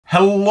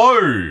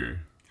Hello!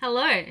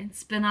 Hello,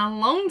 it's been a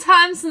long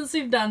time since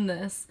we've done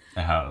this.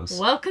 It has.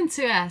 Welcome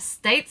to our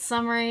state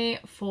summary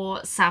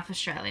for South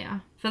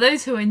Australia. For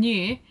those who are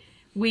new,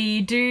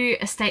 we do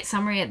a state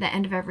summary at the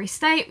end of every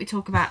state. We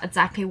talk about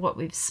exactly what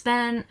we've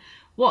spent,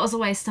 what was a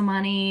waste of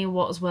money,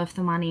 what was worth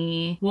the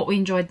money, what we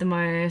enjoyed the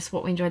most,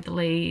 what we enjoyed the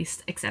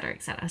least, etc,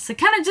 etc. So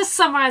kind of just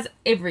summarise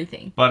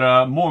everything.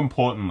 But more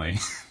importantly,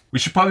 we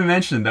should probably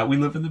mention that we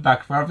live in the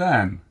back of our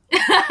van.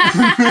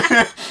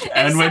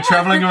 And we're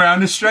travelling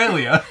around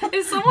Australia.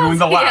 If someone's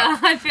here,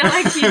 I feel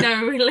like you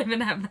know we live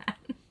in a van.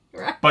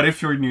 Right? But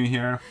if you're new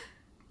here,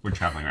 we're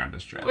travelling around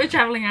Australia. We're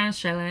travelling around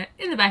Australia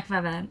in the back of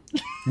our van.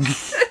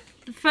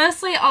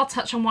 Firstly, I'll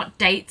touch on what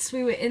dates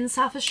we were in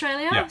South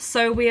Australia. Yeah.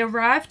 So we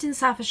arrived in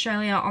South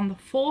Australia on the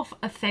 4th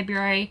of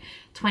February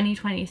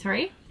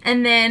 2023.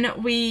 And then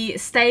we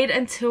stayed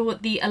until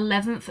the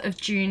 11th of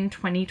June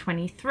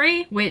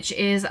 2023, which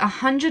is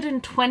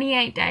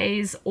 128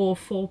 days or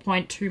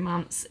 4.2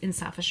 months in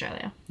South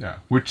Australia. Yeah,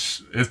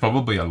 which is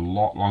probably a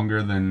lot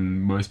longer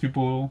than most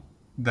people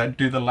that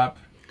do the lap.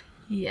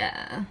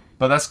 Yeah.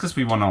 But that's because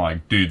we want to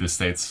like do the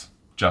states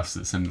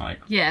justice and like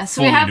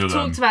so we have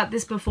talked about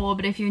this before,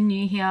 but if you're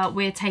new here,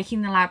 we're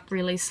taking the lap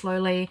really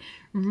slowly,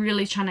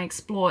 really trying to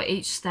explore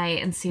each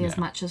state and see as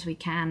much as we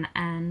can,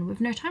 and with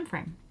no time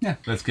frame. Yeah,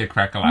 let's get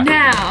crack-a-lack.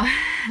 Now,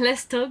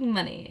 let's talk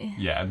money.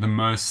 Yeah, the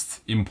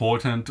most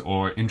important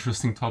or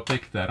interesting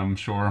topic that I'm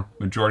sure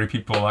majority of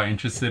people are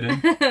interested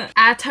in.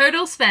 Our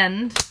total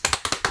spend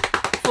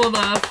for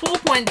the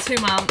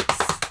 4.2 months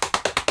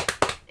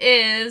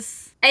is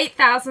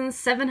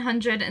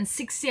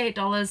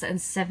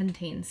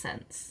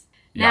 $8,768.17.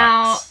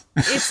 Now,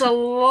 it's a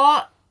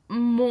lot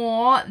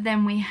more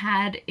than we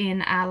had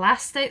in our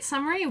last state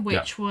summary,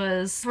 which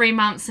was 3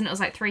 months and it was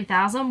like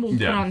 3,000. We'll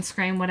put on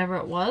screen whatever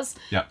it was.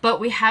 Yeah. But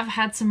we have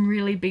had some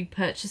really big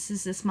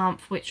purchases this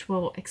month, which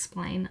we'll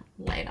explain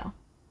later.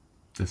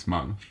 This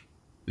month.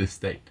 This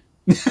state.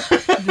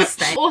 This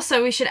state.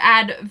 Also, we should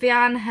add,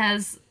 Wehan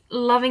has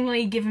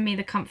lovingly given me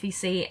the comfy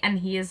seat, and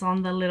he is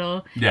on the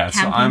little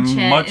camping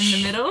chair much in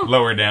the middle.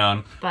 Lower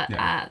down. But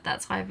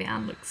that's why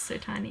Wehan looks so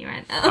tiny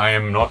right now. I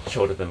am not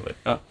shorter than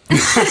Lydia.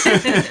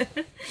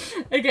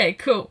 Okay,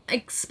 cool.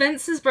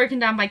 Expenses broken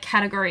down by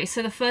category.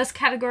 So the first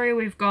category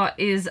we've got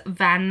is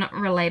van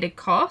related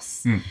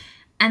costs.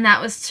 And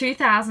that was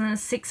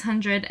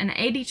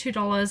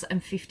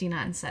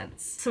 $2,682.59.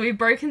 So we've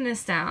broken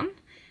this down.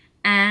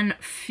 And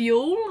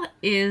fuel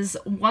is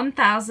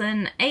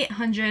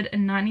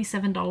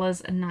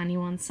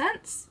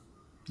 $1,897.91.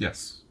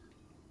 Yes.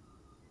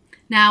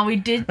 Now, we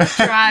did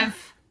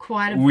drive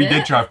quite a bit. We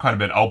did drive quite a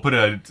bit. I'll put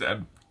a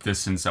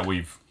distance that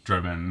we've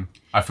driven.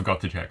 I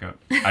forgot to check it.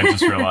 I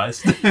just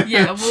realised.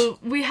 Yeah, well,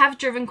 we have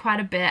driven quite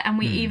a bit, and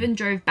we even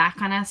drove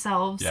back on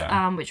ourselves,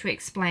 which we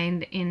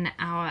explained in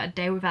our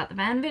Day Without the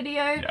Van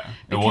video. Yeah,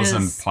 it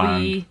wasn't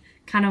planned. We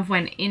kind of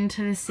went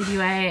into the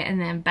cityway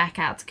and then back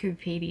out to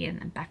Kupiti and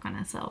then back on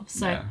ourselves.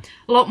 So a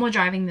lot more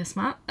driving this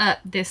month,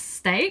 this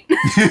state.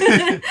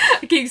 I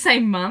keep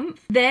saying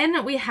month.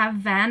 Then we have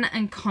van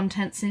and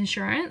contents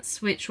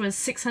insurance, which was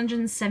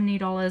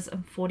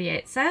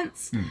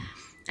 $670.48.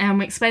 And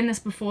we explained this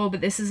before, but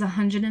this is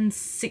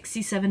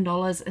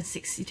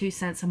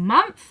 $167.62 a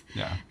month.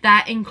 Yeah.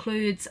 That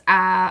includes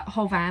our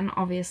whole van,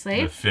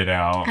 obviously. The fit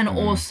out and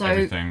also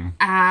everything.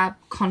 Our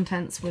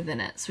contents within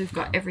it. So we've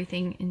got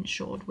everything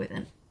insured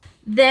within.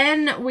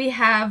 Then we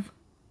have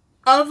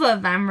other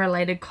van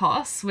related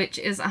costs, which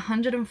is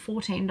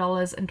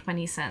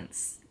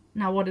 $114.20.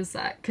 Now, what is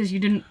that? Because you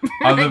didn't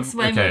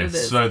explain what it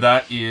is. So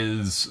that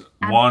is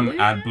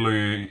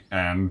AdBlue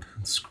and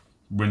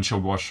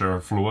windshield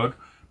washer fluid,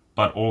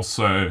 but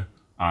also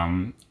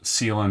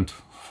sealant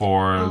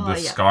for the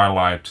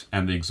skylight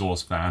and the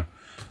exhaust fan,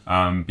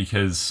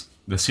 because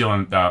the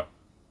sealant that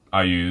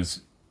I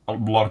use, a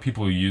lot of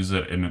people use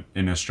it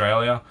in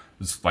Australia.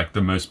 It's like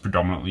the most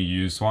predominantly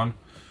used one,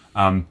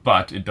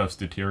 but it does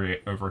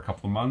deteriorate over a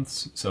couple of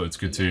months, so it's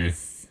good to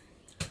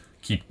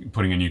keep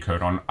putting a new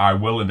coat on. I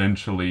will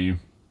eventually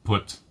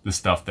put the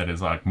stuff that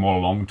is like more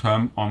long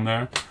term on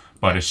there,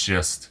 but it's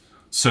just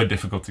so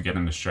difficult to get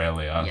in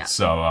Australia.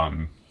 So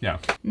yeah.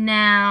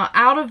 Now,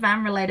 out of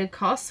van related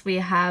costs, we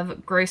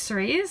have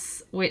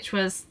groceries, which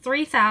was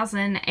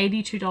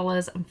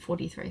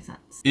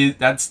 $3,082.43.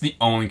 That's the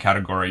only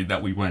category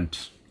that we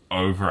went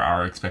over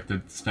our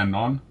expected spend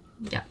on.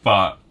 Yeah.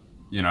 But,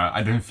 you know,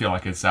 I don't feel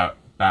like it's that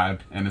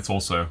bad. And it's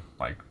also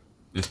like,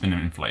 there's been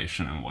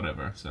inflation and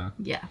whatever, so.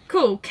 Yeah.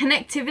 Cool.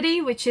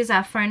 Connectivity, which is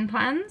our phone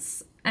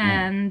plans.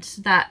 And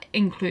that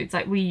includes,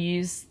 like, we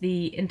use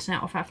the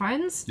internet off our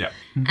phones. Yeah.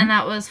 And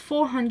that was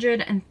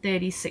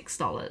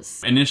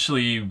 $436.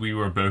 Initially, we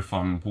were both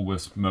on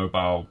Woolworths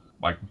Mobile,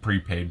 like,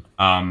 prepaid.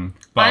 But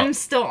I'm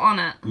still on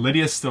it.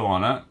 Lydia's still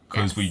on it,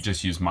 because we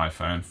just use my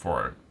phone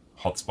for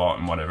hotspot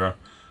and whatever.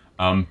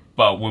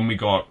 But when we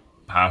got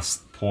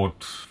past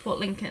Port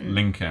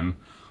Lincoln,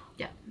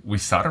 we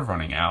started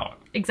running out.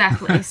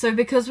 Exactly. So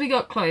because we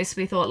got close,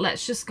 we thought,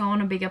 let's just go on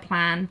a bigger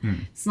plan.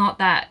 It's not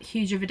that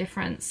huge of a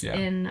difference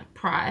in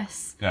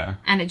price. Yeah.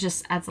 And it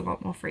just adds a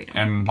lot more freedom.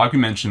 And like we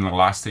mentioned in the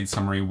last state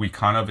summary, we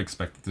kind of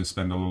expected to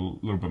spend a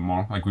little bit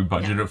more. Like we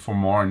budgeted for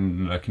more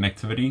in the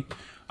connectivity.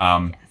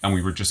 And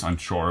we were just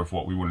unsure of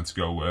what we wanted to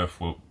go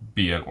with,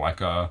 be it like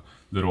a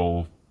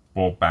little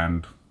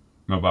mobile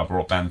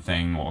broadband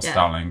thing or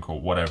Starlink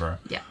or whatever.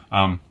 Yeah.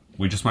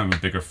 We just went with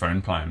a bigger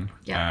phone plan.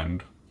 Yeah.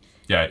 And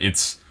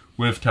it's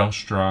with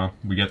Telstra,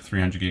 we get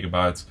 300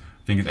 gigabytes.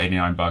 I think it's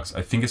 $89.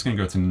 I think it's going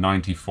to go to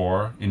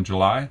 94 in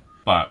July,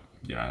 but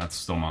that's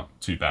still not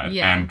too bad.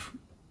 Yeah. And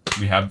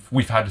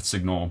we've had a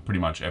signal pretty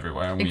much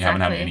everywhere, and we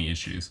haven't had any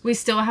issues. We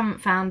still haven't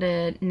found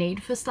a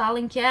need for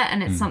Starlink yet,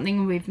 and it's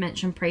something we've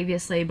mentioned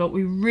previously, but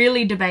we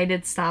really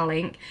debated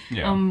Starlink.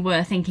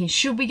 We're thinking,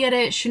 should we get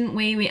it? Shouldn't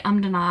we? We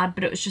ummed and ahed,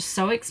 but it was just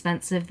so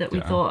expensive that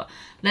we thought,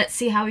 let's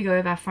see how we go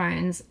with our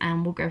phones,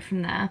 and we'll go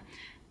from there.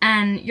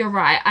 And you're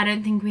right, I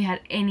don't think we had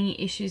any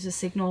issues with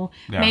signal.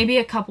 Maybe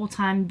a couple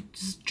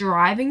times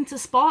driving to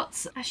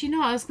spots. Actually,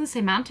 no, I was going to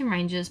say mountain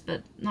ranges,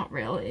 but not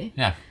really.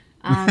 Yeah.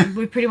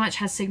 We pretty much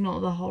had signal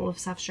the whole of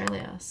South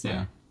Australia. So.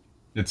 Yeah.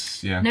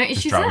 It's, no just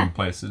issues driving there.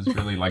 places,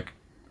 really, like,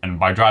 and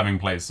by driving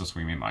places,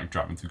 we mean, like,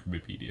 driving to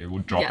Wikipedia. It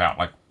would drop out,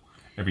 like,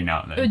 every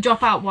now and then. It would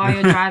drop out while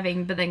you're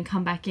driving, but then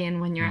come back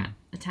in when you're at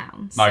a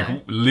town. So.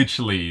 Like,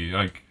 literally,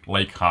 like,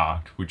 Lake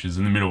Hart, which is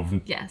in the middle of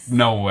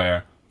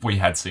nowhere, we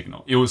had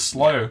signal. It was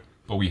slow,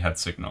 but we had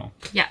signal.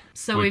 Yeah,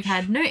 so we've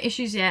had no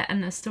issues yet,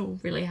 and they're still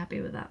really happy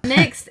with that.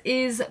 Next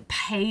is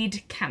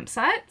paid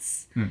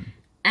campsites.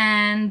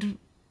 And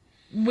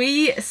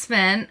we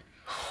spent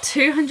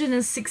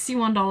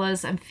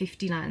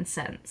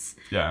 $261.59.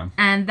 Yeah.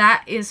 And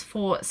that is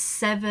for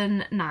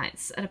 7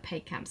 nights at a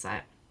paid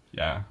campsite.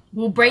 Yeah.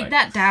 We'll break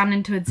that down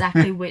into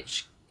exactly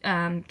which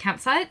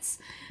campsites,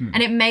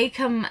 and it may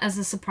come as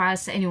a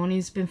surprise to anyone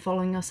who's been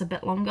following us a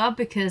bit longer,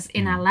 because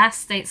in our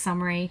last state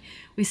summary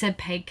we said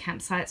paid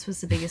campsites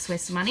was the biggest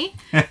waste of money.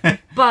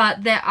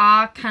 But there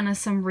are kind of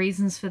some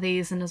reasons for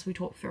these, and as we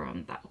talk through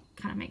them, that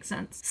kind of makes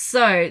sense.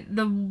 So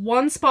the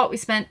one spot we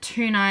spent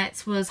 2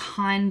 nights was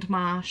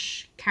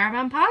Hindmarsh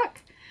Caravan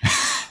Park.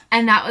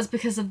 And that was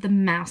because of the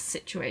mouse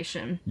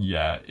situation.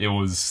 Yeah, it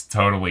was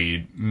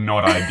totally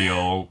not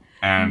ideal,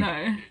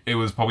 and it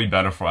was probably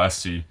better for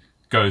us to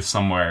go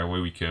somewhere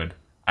where we could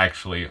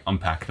actually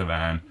unpack the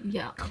van,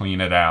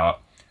 clean it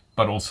out,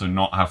 but also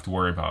not have to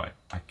worry about it,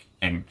 like,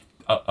 and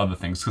other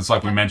things. Because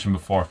like we mentioned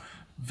before,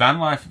 van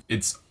life,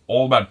 it's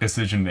all about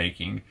decision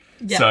making.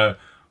 So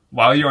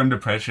while you're under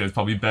pressure, it's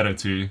probably better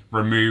to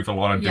remove a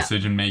lot of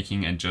decision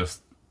making and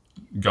just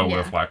go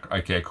with like,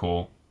 okay,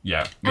 cool,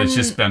 let's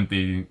just spend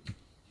the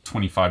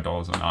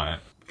 $25 a night.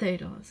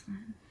 $30 a night.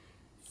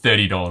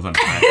 $30 a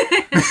night.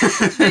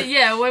 But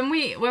yeah, when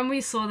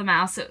we saw the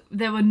mouse,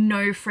 there were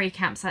no free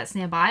campsites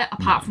nearby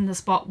apart from the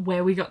spot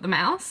where we got the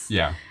mouse.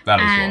 Yeah,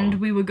 that as well.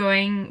 And we were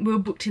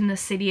booked in the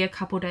city a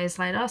couple days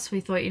later, so we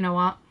thought, you know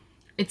what,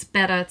 it's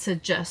better to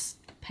just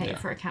pay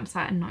for a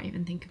campsite and not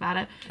even think about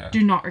it.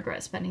 Do not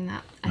regret spending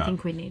that. I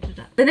think we needed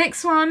it. The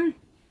next one,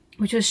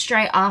 which was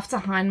straight after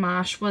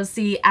Hindmarsh, was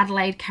the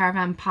Adelaide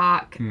Caravan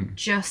Park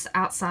just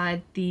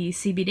outside the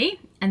CBD.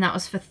 And that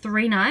was for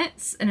 3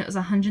 nights, and it was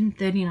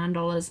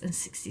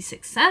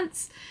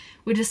 $139.66.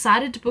 We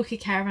decided to book a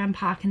caravan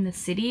park in the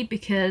city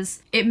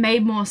because it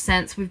made more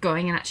sense with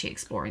going and actually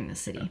exploring the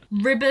city.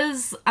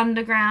 Rivers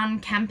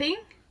underground camping.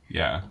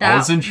 Yeah, I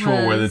wasn't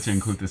sure whether to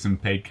include this in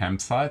paid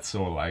campsites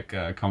or like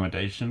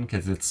accommodation,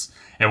 because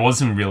it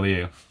wasn't really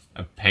a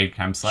paid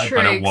campsite,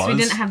 but it was. We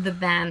didn't have the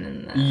van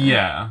in there.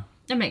 Yeah.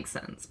 It makes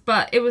sense.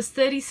 But it was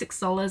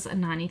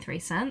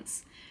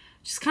 $36.93,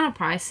 which is kind of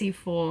pricey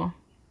for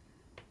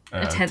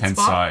a tent spot.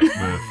 site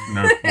with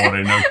no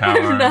water, no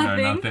power,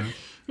 no nothing.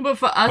 But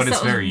for us,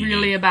 that was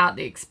really about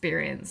the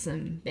experience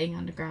and being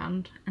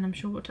underground. And I'm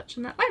sure we'll touch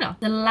on that later.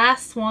 The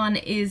last one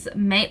is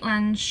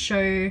Maitland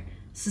Show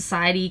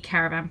Society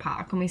Caravan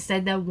Park. And we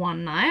stayed there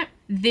 1 night.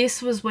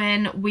 This was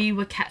when we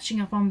were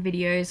catching up on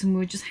videos and we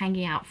were just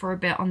hanging out for a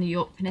bit on the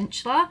Yorke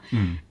Peninsula.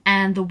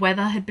 And the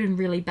weather had been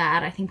really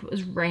bad. I think it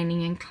was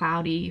raining and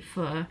cloudy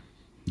for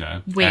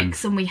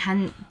weeks, and we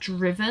hadn't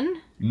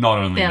driven. Not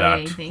only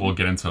that, we'll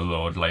get into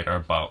load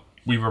later, but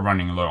we were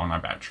running low on our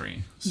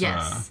battery. So.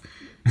 Yes.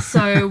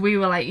 So we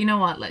were like, you know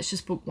what, let's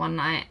just book 1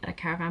 night at a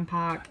caravan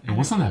park. It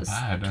wasn't that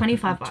bad.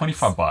 $25.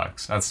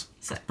 $25. That's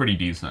pretty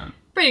decent.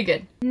 Pretty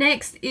good.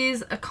 Next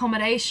is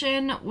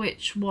accommodation,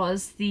 which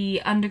was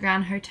the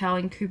Underground Hotel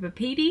in Cooper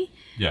Pedy.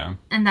 Yeah.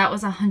 And that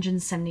was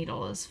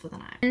 $170 for the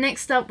night.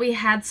 Next up, we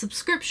had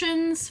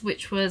subscriptions,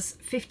 which was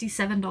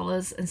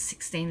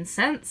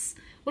 $57.16.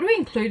 What do we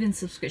include in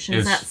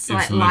subscriptions? It's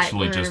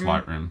literally just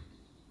Lightroom.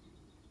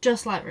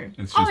 Just Lightroom.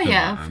 It's just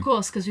Lightroom. Of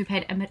course, because we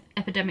paid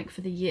Epidemic for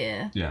the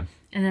year. Yeah.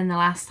 And then the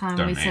last time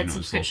we said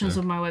subscriptions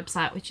on my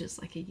website, which is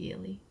like a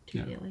yearly, 2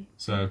 yearly.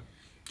 So,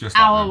 just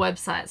our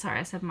website. Sorry,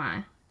 I said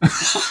my.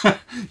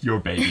 Your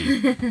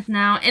baby.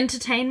 Now,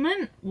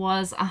 entertainment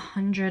was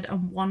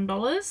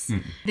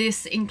 $101.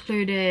 This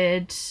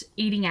included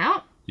eating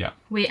out. Yeah.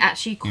 We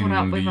actually caught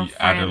up with a friend.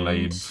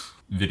 Adelaide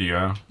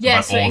video. Yeah,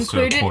 but so also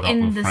included caught up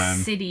in with the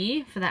friend.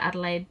 city for the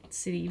Adelaide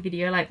city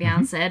video, like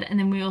Leanne said. And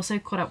then we also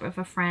caught up with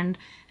a friend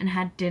and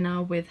had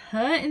dinner with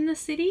her in the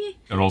city.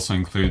 It also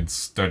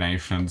includes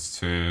donations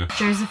to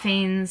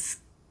Josephine's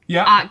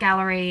art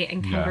gallery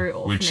and kangaroo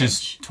orphanage. Which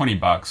is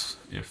 $20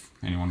 if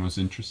anyone was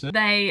interested.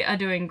 They are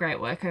doing great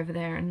work over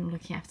there and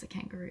looking after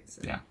kangaroos.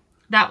 Yeah.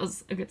 That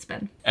was a good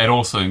spend. It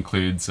also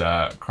includes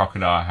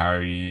Crocodile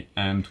Harry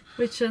and...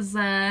 Which was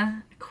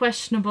a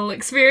questionable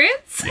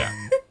experience. Yeah.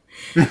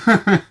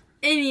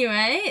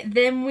 Anyway,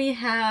 then we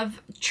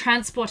have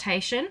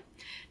transportation.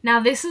 Now,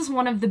 this is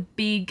one of the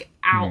big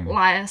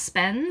outlier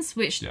spends,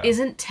 which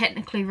isn't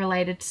technically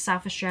related to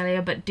South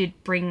Australia, but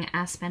did bring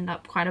our spend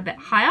up quite a bit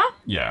higher.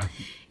 Yeah.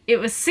 It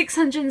was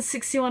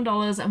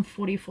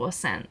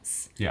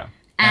 $661.44. Yeah.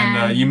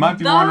 And you might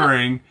be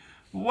wondering,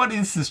 what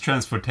is this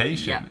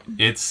transportation? Yeah.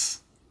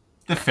 It's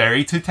the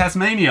ferry to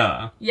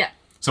Tasmania. Yeah.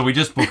 So we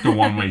just booked a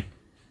one-week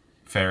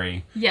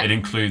ferry. Yeah. It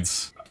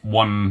includes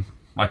one,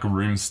 like a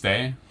room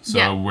stay.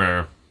 So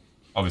we're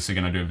obviously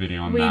going to do a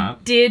video on that.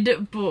 We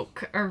did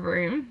book a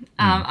room.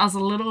 I was a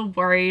little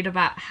worried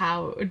about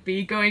how it would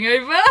be going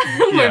over,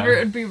 whether it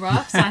would be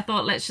rough. So I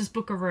thought, let's just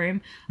book a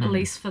room, at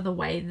least for the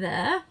way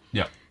there.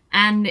 Yeah.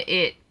 And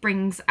it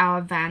brings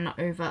our van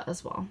over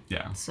as well.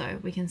 Yeah. So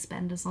we can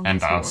spend as long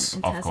and as we us,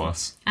 want. And of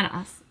course. And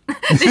us.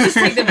 They just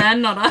take the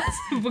van, not us.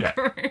 Book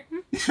a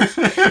room.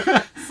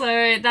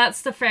 So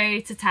that's the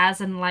ferry to Tas,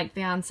 and like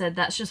Leanne said,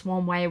 that's just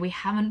one way. We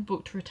haven't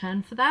booked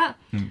return for that.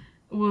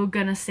 We're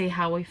gonna see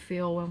how we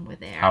feel when we're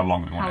there. How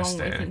long we want to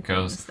stay,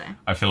 because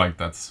I feel like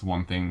that's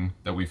one thing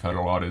that we've heard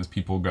a lot is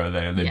people go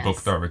there, they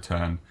book their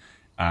return,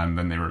 and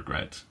then they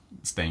regret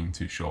staying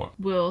too short.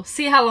 We'll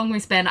see how long we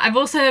spend. I've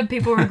also heard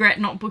people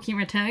regret not booking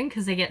return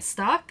because they get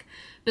stuck,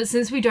 but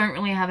since we don't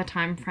really have a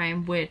time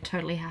frame, we're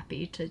totally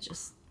happy to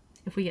just,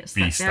 if we get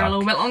stuck there a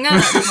little bit longer,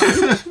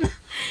 that's fine.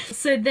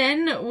 So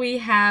then we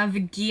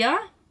have gear.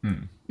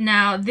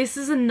 Now, this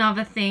is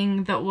another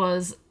thing that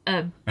was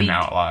a big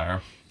outlier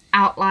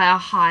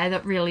high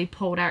that really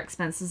pulled our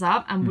expenses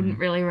up and wouldn't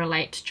really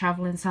relate to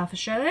travel in South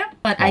Australia.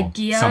 But our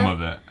gear... Some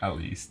of it, at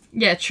least.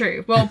 Yeah,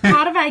 true. Well,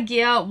 part of our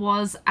gear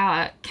was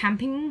our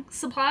camping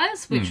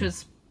supplies, which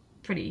was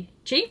pretty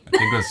cheap. I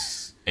think it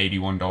was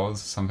 $81,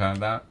 something like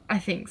that. I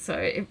think so.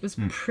 It was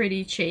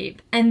pretty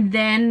cheap. And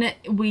then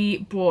we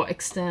bought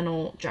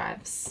external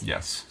drives.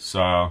 Yes.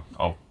 So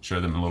I'll show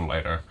them a little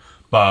later.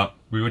 But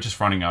we were just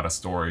running out of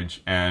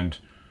storage, and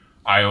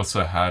I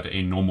also had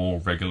a normal,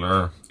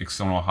 regular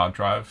external hard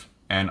drive,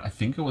 and I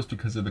think it was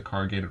because of the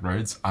corrugated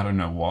roads. I don't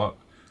know what.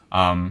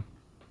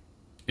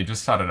 It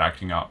just started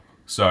acting up.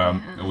 So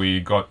we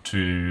got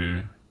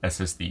to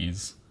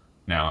SSDs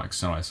now,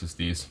 external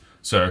SSDs.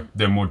 So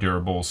they're more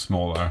durable,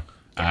 smaller,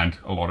 and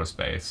a lot of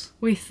space.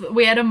 We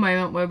had a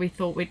moment where we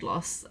thought we'd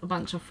lost a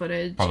bunch of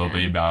footage.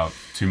 Probably about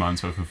 2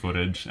 months worth of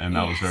footage, and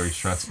that was very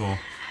stressful.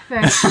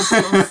 Very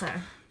stressful, so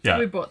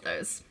we bought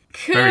those.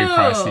 Cool. Very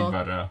pricey,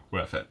 but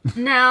worth it.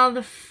 Now,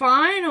 the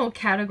final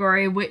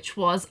category, which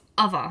was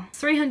other,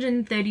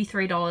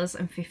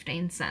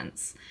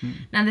 $333.15.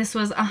 Now, this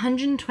was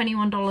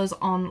 $121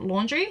 on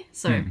laundry,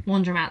 so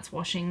laundromats,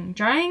 washing,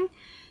 drying.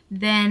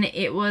 Then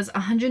it was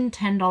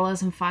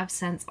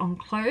 $110.05 on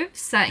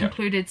clothes. That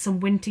included some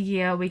winter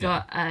gear. We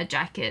got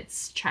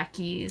jackets,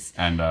 trackies,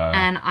 and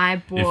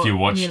I bought. If you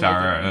watched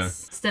our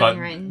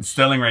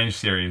Sterling Range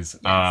series,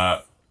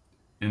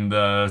 in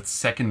the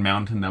second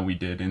mountain that we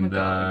did in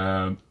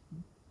the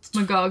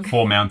Magog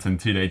 4 mountain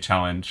 2-day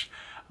challenge,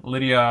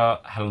 Lydia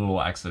had a little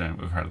accident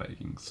with her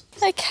leggings.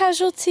 My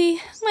casualty,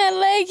 my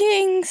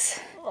leggings.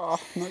 Oh,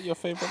 not your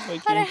favorite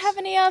leggings. I don't have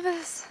any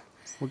others.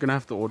 We're gonna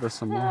have to order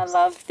some more. I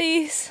love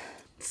these.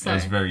 So, that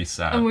was very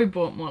sad. And we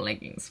bought more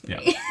leggings for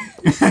me.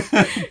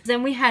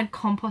 Then we had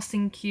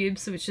composting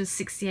cubes, which is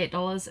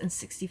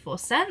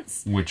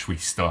 $68.64. Which we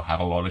still have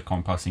a lot of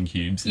composting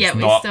cubes. Yeah, it's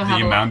we not still the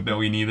have amount that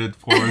we needed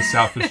for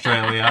South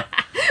Australia.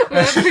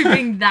 We're not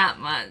moving that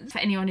much. For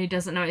anyone who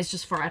doesn't know, it's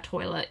just for our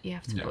toilet. You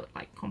have to put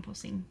like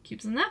composting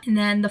cubes in there. And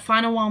then the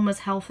final one was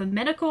health and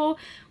medical,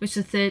 which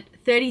is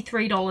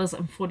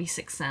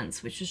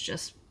 $33.46, which is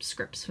just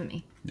scripts for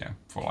me. Yeah,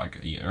 for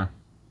like a year.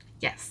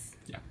 Yes.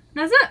 Yeah.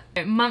 That's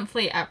it.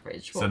 Monthly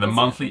average. So the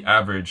monthly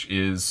average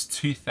is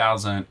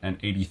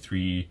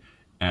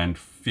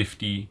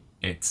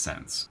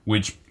 $2,083.58,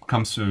 which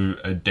comes to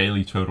a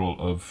daily total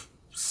of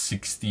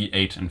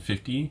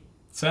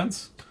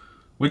 $68.50,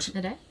 which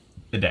a day.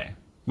 A day,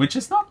 which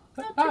is not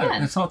that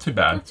bad. It's not too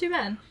bad. Not too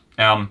bad.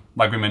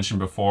 Like we mentioned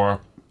before,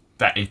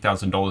 that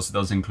 $8,000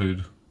 does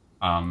include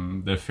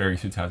the ferry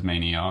to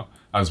Tasmania,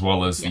 as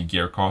well as the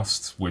gear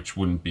costs, which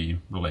wouldn't be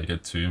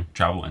related to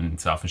travel in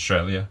South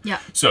Australia. Yeah.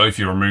 So if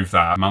you remove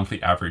that,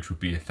 monthly average would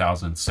be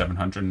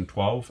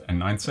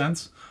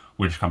 $1,712.09,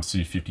 which comes to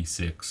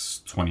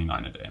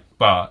 $56.29 a day.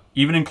 But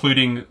even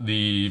including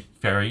the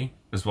ferry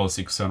as well as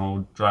the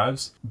external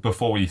drives,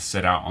 before we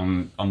set out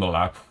on the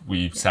lap,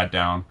 we sat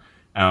down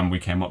and we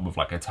came up with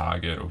like a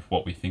target of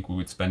what we think we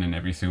would spend in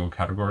every single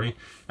category,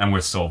 and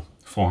we're still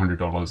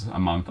 $400 a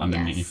month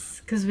underneath.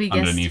 Yes, because we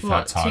guessed,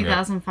 what,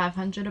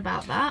 2,500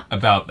 about that?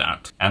 About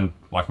that. And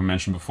like we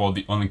mentioned before,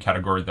 the only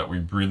category that we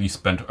really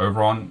spent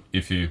over on,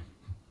 if you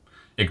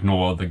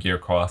ignore the gear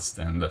cost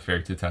and the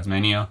ferry to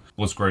Tasmania,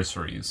 was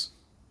groceries,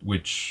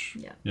 which,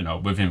 you know,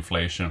 with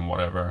inflation and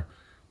whatever,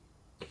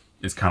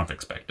 is kind of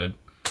expected.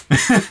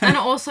 And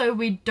also,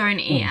 we don't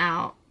eat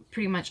out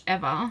pretty much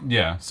ever.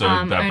 Yeah, so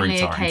that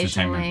brings our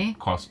entertainment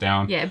cost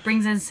down. Yeah, it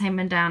brings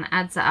entertainment down,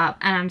 adds it up,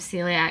 and I'm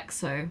celiac,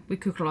 so we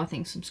cook a lot of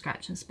things from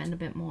scratch and spend a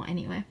bit more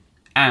anyway.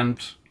 And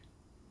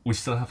we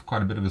still have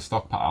quite a bit of a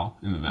stockpile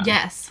in the van.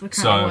 Yes, we're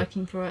currently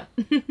working through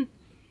it.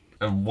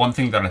 One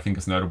thing that I think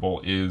is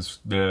notable is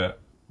the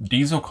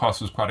diesel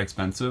cost was quite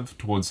expensive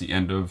towards the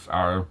end of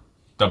our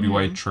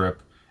WA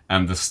trip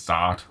and the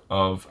start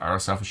of our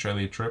South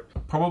Australia trip.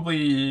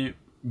 Probably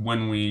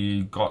when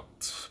we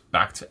got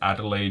back to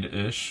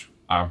Adelaide-ish,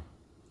 our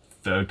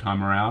third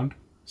time around,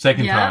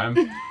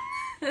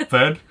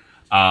 third,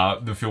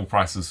 the fuel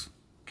prices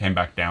came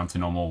back down to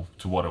normal,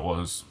 to what it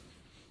was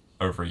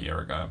over a year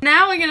ago.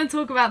 Now we're going to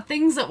talk about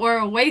things that were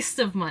a waste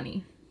of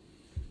money.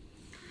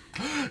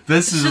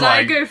 Should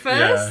I go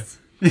first?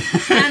 Yeah.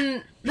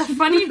 And the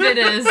funny bit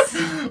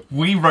is...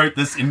 we wrote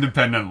this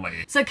independently.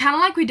 So kind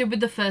of like we did with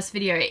the first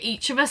video,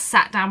 each of us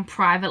sat down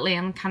privately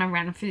and kind of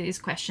ran through these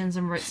questions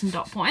and wrote some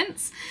dot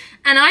points.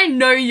 And I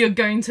know you're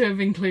going to have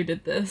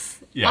included this.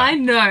 Yeah. I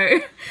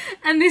know.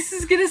 And this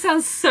is going to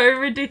sound so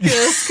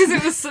ridiculous because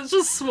it was such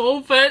a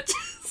small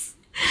purchase.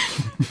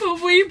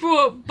 But we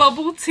bought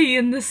bubble tea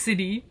in the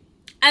city.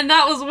 And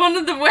that was one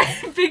of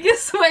the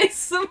biggest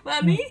wastes of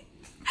money.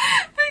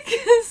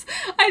 Because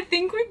I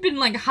think we've been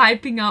like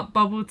hyping up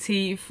bubble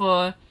tea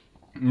for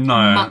a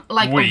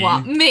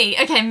while. Me.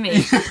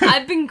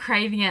 I've been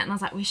craving it and I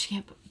was like, we should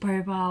get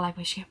boba, like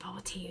we should get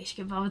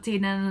bubble tea,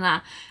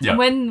 nah. Yeah.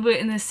 When we're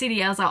in the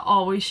city, I was like,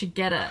 oh, we should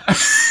get it.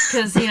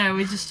 Because, you know,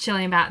 we're just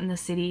chilling about in the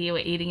city, we're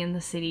eating in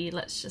the city,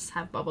 let's just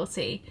have bubble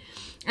tea.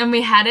 And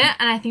we had it,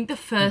 and I think the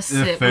first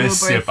sip, I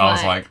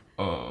was like,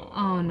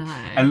 oh no.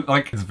 And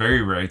like, it's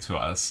very rare to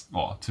us,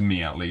 or to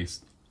me at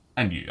least,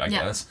 and you, I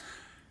guess,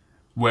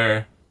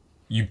 where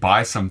you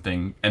buy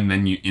something and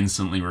then you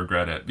instantly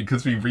regret it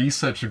because we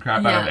researched the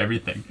crap out of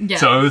everything. Yeah.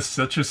 So it was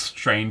such a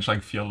strange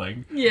like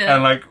feeling. Yeah.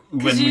 And like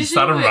when we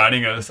started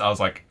writing this, I was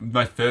like,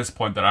 my first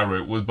point that I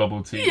wrote was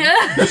bubble tea.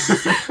 Yeah.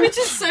 Which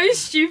is so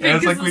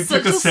stupid because it's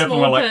such a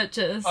small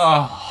purchase.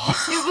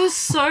 Oh. It was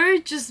so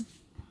just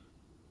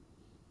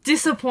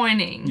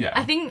disappointing. Yeah.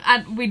 I think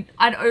I'd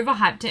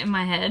overhyped it in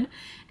my head.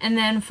 And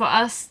then for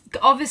us,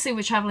 obviously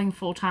we're traveling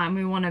full time.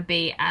 We want to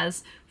be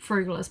as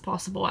frugal as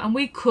possible. And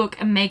we cook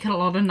and make a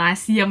lot of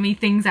nice, yummy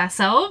things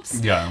ourselves.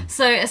 Yeah.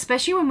 So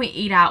especially when we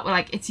eat out, we're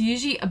like, it's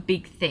usually a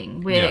big thing.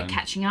 We're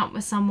catching up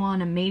with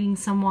someone and meeting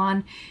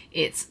someone.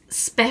 It's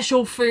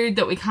special food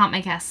that we can't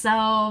make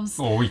ourselves.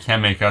 Or we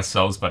can make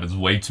ourselves, but it's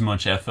way too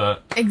much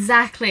effort.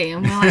 Exactly.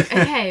 And we're like,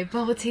 okay,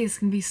 bubble teas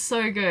can be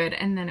so good.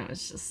 And then it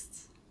was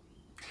just...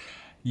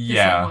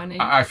 yeah,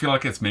 I feel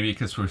like it's maybe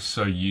because we're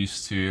so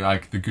used to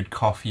like the good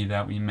coffee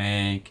that we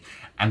make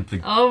and the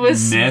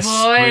Nesquik.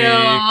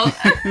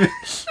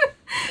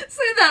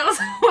 So that was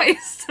a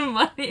waste of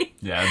money.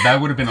 Yeah, that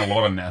would have been a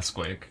lot of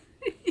Nesquik.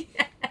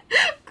 Yeah,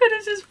 could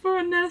have just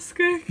bought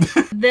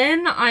Nesquik.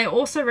 Then I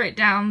also wrote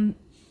down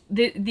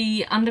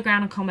the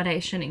underground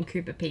accommodation in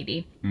Cooper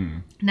Pedy.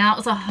 Now it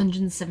was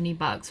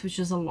 $170, which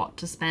was a lot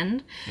to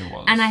spend. It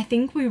was. And I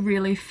think we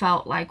really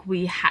felt like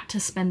we had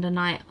to spend a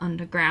night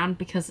underground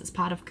because it's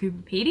part of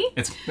Cooper Pedy.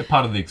 It's a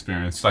part of the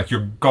experience. Like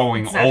you're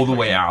going all the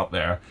way out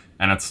there,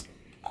 and it's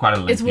quite a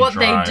lengthy It's what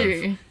drive. They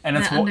do. And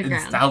it's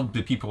how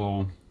the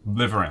people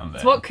live around there.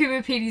 It's what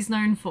Cooper Pedy's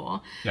known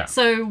for. Yeah.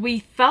 So we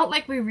felt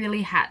like we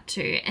really had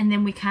to, and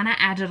then we kind of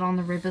added on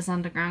the Rivers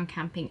Underground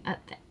camping at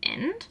the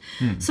end.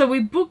 So we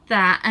booked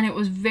that, and it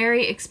was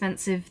very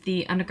expensive.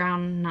 The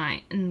underground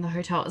night in the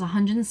hotel, it was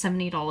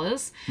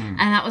 $170, and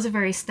that was a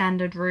very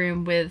standard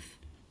room with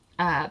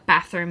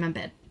bathroom and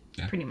bed,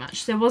 pretty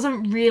much. There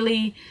wasn't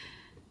really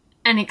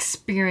an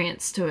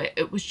experience to it.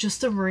 It was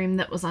just a room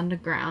that was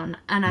underground,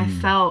 and I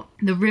felt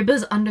the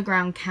Rivers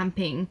Underground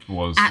camping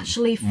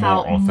actually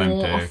felt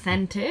more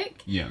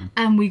authentic. Yeah.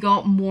 And we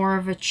got more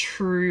of a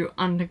true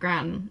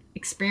underground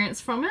experience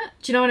from it.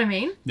 Do you know what I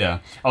mean? Yeah.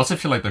 I also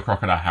feel like the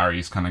Crocodile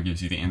Harry's kind of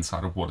gives you the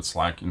insight of what it's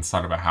like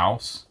inside of a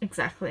house.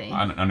 Exactly.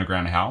 An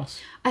underground house.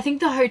 I think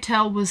the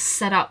hotel was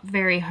set up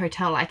very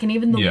hotel-like, and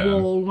even the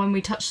wall, when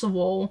we touched the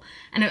wall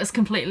and it was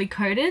completely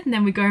coated, and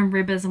then we go in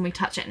Rivers and we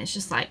touch it and it's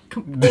just like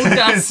all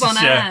dust on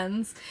our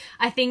hands.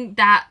 I think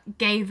that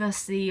gave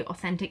us the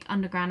authentic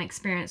underground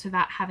experience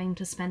without having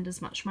to spend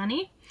as much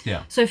money.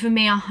 Yeah. So for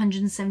me,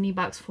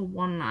 $170 for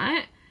one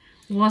night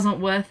wasn't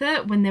worth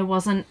it when there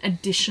wasn't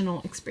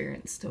additional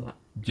experience to it.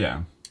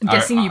 Yeah. I'm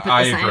guessing you put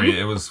the same. I agree.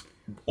 It was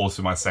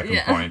also my second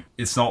point.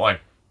 It's not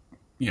like,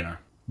 you know,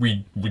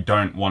 we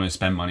don't want to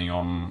spend money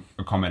on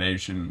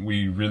accommodation.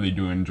 We really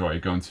do enjoy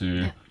going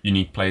to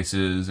unique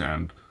places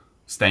and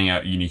staying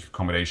at unique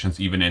accommodations,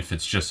 even if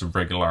it's just a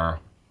regular,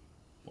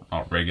 well,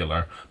 not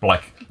regular, but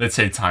like, let's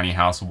say tiny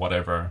house or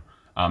whatever.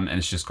 and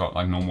it's just got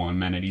like normal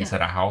amenities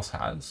that a house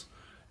has.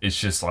 It's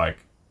just like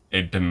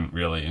it didn't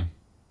really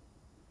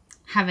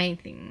have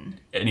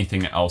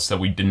anything else that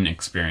we didn't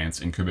experience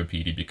in Coober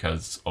Pedy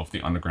because of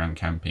the underground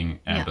camping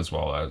and as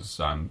well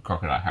as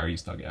Crocodile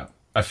Harry's dugout.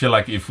 I feel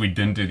like if we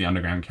didn't do the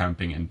underground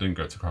camping and didn't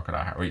go to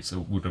Crocodile Harry's,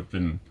 it would have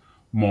been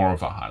more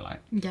of a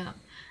highlight. Yeah.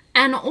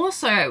 And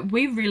also,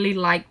 we really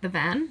like the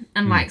van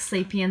and like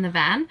sleeping in the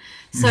van.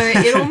 So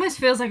it almost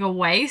feels like a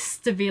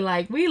waste to be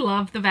like, we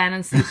love the van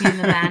and sleeping in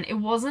the van. It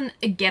wasn't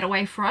a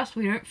getaway for us.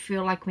 We don't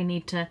feel like we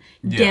need to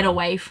get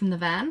away from the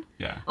van.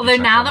 Yeah. Although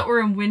now that we're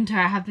in winter,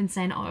 I have been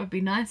saying, oh, it'd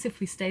be nice if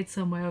we stayed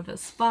somewhere with a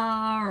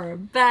spa or a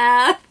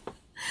bath.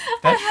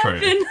 That's true.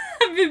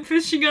 I've been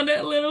pushing on it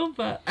a little,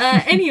 but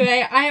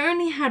anyway, I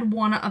only had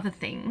one other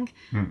thing,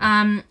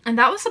 and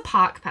that was a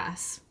park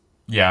pass.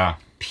 Yeah.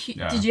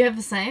 Did you have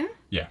the same?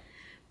 Yeah.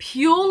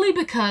 Purely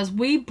because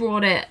we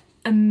brought it,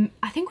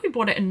 I think we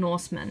bought it in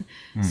Norseman.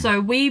 So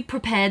we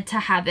prepared to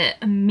have it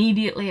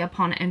immediately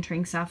upon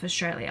entering South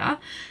Australia.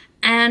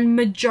 And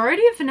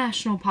majority of the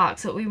national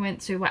parks that we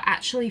went to were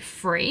actually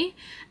free.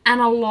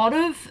 And a lot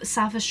of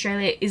South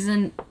Australia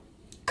isn't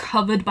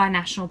covered by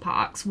national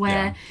parks,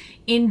 where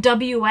in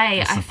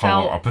WA I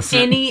felt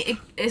any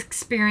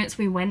experience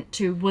we went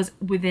to was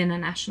within a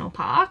national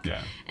park,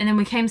 and then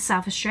we came to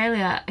South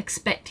Australia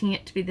expecting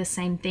it to be the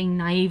same thing,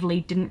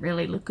 naively didn't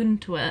really look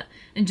into it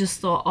and just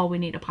thought, oh, we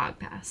need a park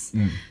pass.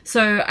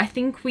 So I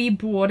think we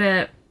bought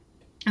it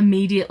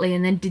immediately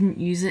and then didn't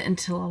use it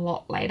until a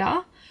lot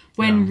later,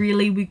 when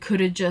really we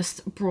could have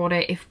just brought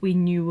it if we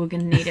knew we were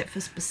going to need it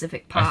for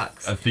specific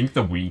parks. I think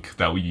the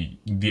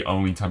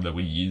only time that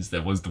we used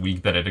it was the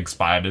week that it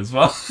expired as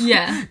well.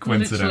 Yeah,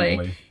 coincidentally.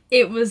 Literally.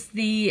 It was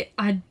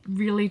I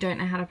really don't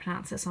know how to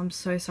pronounce this, so I'm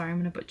so sorry, I'm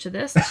going to butcher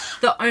this.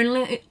 The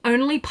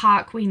only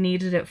park we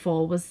needed it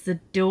for was the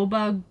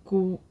Dilba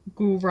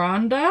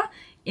Guranda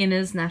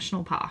Inners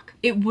National Park.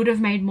 It would have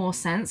made more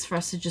sense for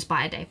us to just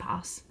buy a day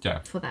pass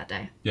for that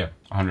day. Yeah,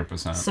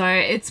 100%. So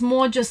it's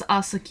more just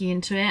us looking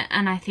into it,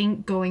 and I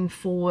think going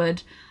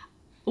forward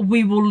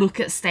we will look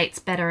at states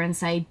better and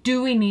say,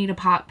 do we need a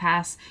park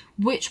pass?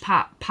 Which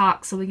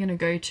parks are we going to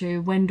go to?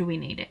 When do we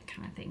need it?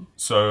 Kind of thing.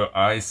 So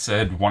I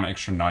said 1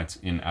 extra night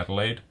in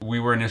Adelaide. We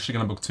were initially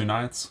going to book 2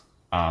 nights.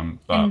 But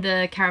in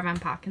the caravan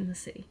park in the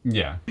city.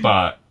 Yeah,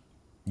 but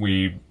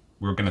we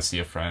were going to see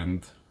a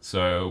friend.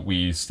 So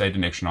we stayed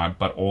an extra night,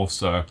 but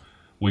also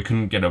we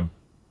couldn't get a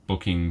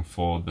booking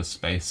for the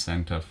Space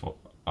Centre for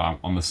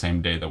on the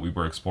same day that we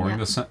were exploring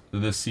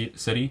the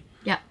city.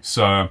 Yeah.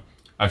 So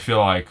I feel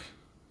like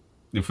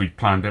if we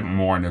planned it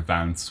more in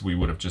advance, we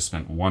would have just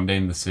spent 1 day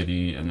in the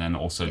city and then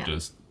also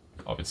just,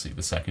 obviously,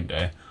 the second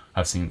day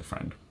have seen the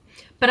friend.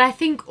 But I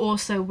think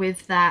also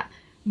with that,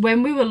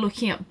 when we were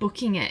looking at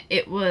booking it,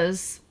 it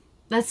was,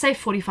 let's say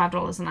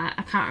 $45 a night.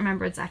 I can't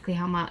remember exactly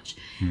how much.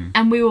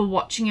 And we were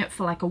watching it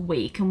for like a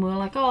week and we were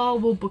like, oh,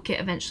 we'll book it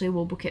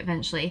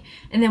eventually.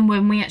 And then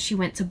when we actually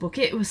went to book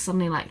it, it was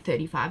suddenly like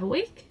 $35 a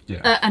week.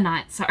 A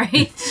night,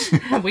 sorry.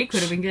 A week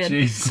would have been good.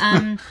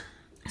 Jeez.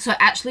 So it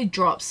actually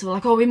drops. So we're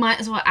like, oh, we might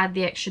as well add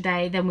the extra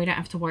day. Then we don't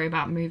have to worry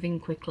about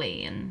moving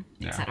quickly and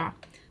etc.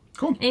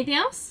 Cool. Anything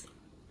else?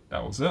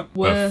 That was it.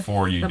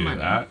 Before you do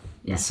that,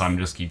 the sun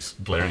just keeps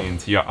glaring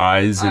into your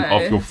eyes and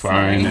off your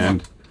phone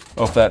and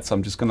off that. So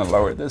I'm just going to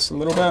lower this a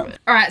little bit.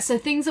 All right. So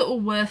things that were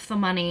worth the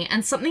money,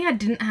 and something I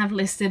didn't have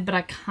listed, but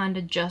I kind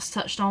of just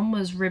touched on,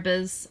 was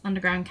Rivers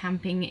underground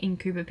camping in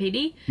Coober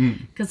Pedy.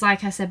 Because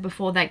like I said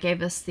before, that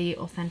gave us the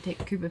authentic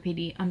Coober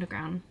Pedy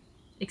underground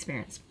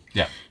experience.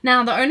 Yeah.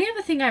 Now, the only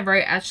other thing I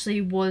wrote actually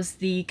was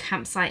the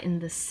campsite in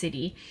the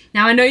city.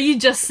 Now, I know you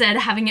just said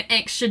having an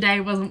extra day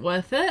wasn't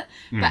worth it,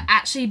 but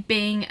actually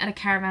being at a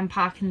caravan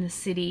park in the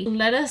city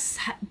let us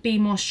be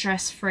more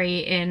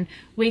stress-free in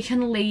we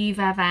can leave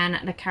our van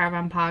at a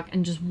caravan park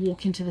and just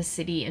walk into the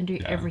city and do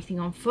everything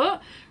on foot,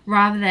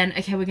 rather than,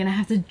 okay, we're going to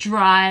have to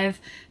drive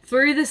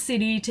through the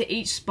city to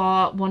each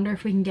spot, wonder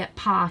if we can get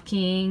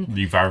parking.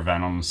 Leave our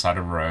van on the side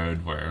of the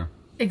road where...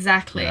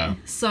 Exactly. Yeah.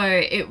 So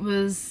it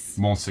was...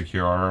 more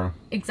secure.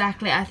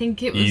 Exactly. I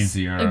think it was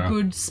easier, a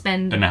good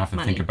spend. Didn't have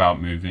to think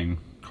about moving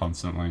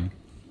constantly.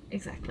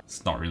 Exactly.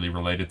 It's not really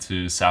related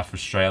to South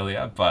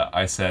Australia, but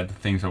I said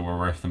things that were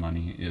worth the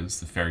money is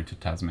the ferry to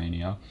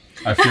Tasmania.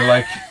 I feel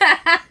like...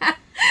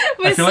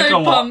 We're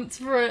so pumped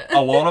for it.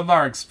 A lot of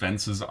our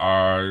expenses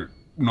are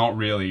not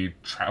really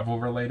travel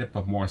related,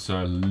 but more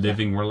so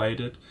living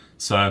related.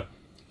 So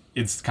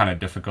it's kind of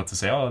difficult to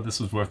say, oh, this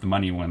was worth the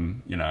money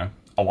when, you know,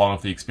 a lot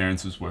of the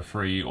experiences were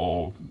free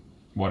or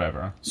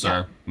whatever.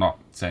 So not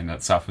saying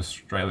that South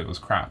Australia was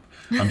crap.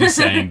 I'm just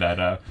saying that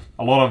a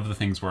lot of the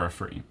things were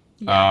free.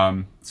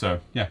 So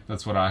yeah,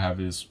 that's what I have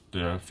is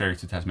the ferry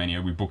to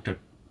Tasmania. We booked it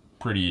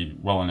pretty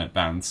well in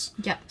advance.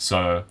 Yeah.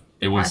 So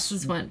the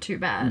prices weren't too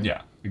bad.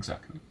 Yeah,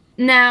 exactly.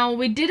 Now,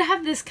 we did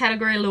have this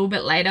category a little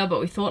bit later, but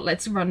we thought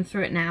let's run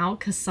through it now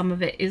because some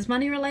of it is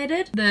money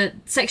related. The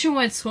section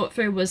we sort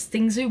through was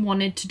things we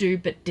wanted to do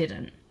but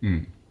didn't.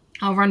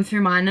 I'll run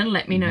through mine and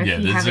let me know if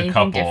you have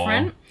anything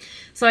different.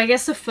 So I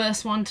guess the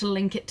first one to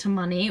link it to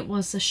money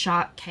was the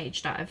shark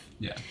cage dive.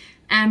 Yeah.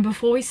 And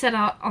before we set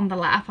out on the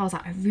lap, I was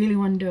like, I really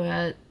want to do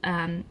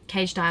a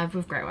cage dive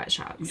with great white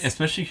sharks.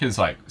 Especially because,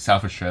 like,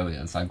 South Australia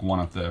is, like, one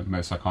of the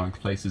most iconic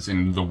places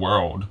in the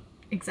world.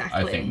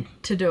 Exactly. I think.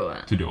 To do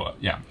it. To do it,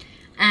 yeah.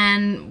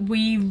 And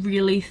we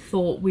really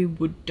thought we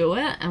would do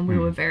it, and we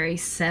were very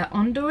set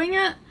on doing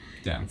it.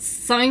 Yeah. It's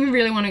something we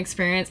really want to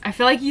experience. I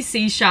feel like you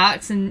see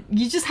sharks and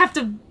you just have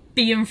to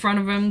be in front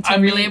of them to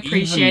really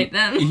appreciate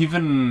them.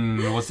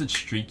 Even, was it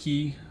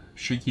Streaky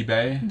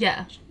Bay?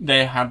 Yeah.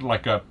 They had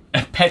like a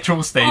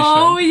petrol station.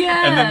 Oh,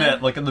 yeah. And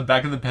then like in the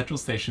back of the petrol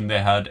station,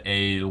 they had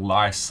a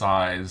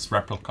life-size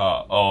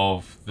replica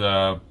of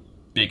the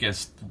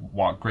biggest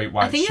great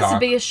white shark. I think it's the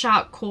biggest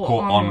shark caught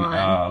on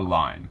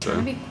line. I'm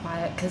gonna be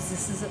quiet because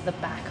this is at the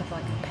back of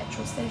like a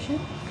petrol station.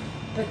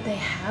 But they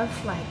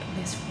have like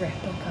this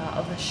replica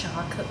of a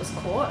shark that was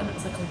caught, and it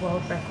was like a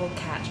world record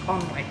catch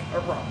on like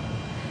a rock,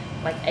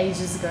 like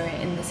ages ago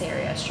in this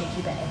area,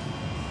 Streaky Bay.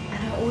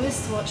 And I always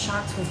thought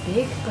sharks were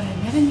big, but I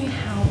never knew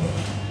how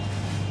big.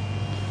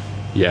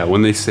 Yeah,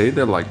 when they say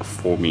they're like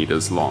 4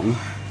 meters long,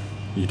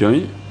 you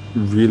don't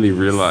really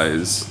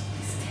realize,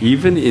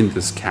 even in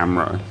this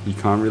camera, you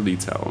can't really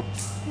tell.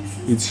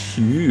 It's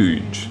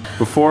huge.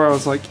 Before I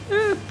was like,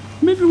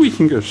 maybe we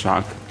can go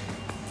shark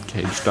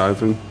cage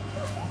diving.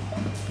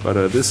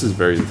 But this is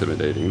very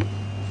intimidating.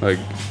 Like,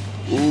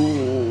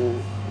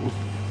 ooh.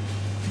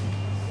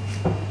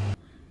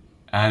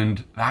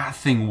 And that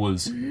thing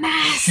was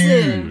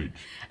massive. Huge.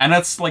 And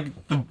that's like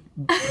the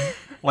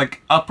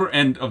like upper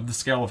end of the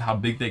scale of how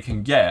big they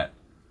can get.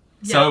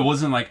 Yeah. So it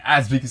wasn't like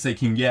as big as they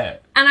can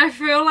get. And I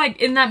feel like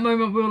in that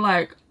moment we were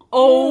like,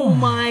 oh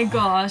my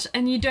gosh.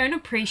 And you don't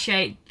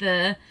appreciate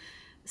the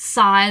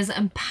size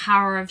and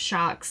power of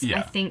sharks, I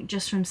think,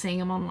 just from seeing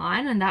them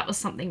online. And that was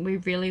something we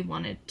really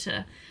wanted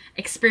to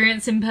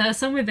experience in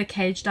person with a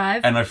cage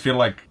dive. And I feel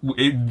like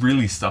it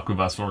really stuck with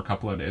us for a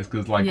couple of days,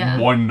 because like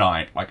one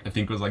night, like I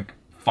think it was like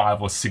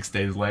 5 or 6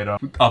 days later,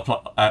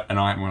 up at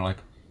night, and we're like,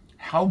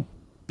 how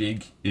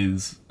big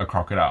is a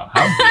crocodile?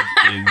 How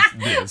big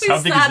is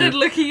this? We started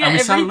looking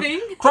at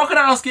everything.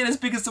 Crocodiles get as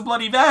big as the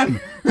bloody van.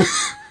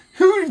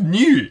 Who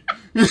knew?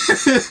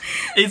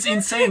 It's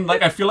insane.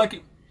 Like, I feel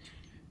like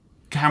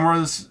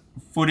cameras,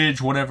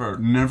 footage, whatever,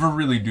 never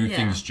really do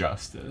things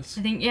justice.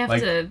 I think you have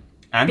to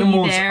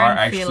animals be there are and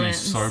actually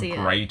so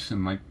great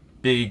and like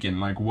big and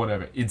like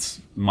whatever.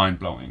 It's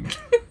mind-blowing.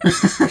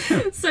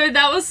 So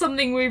that was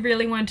something we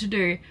really wanted to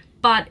do,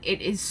 but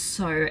it is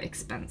so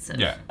expensive.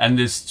 Yeah, and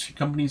there's 2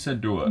 companies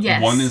that do it.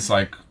 Yes. One is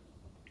like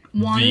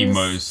the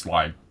most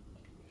like...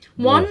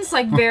 One's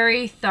like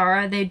very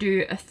thorough. They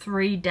do a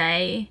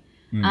 3-day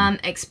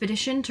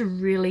expedition to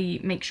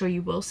really make sure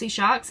you will see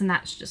sharks, and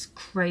that's just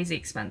crazy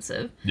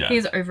expensive. Yeah. I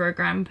think it's over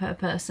 $1,000 per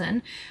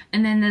person.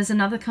 And then there's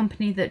another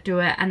company that do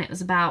it, and it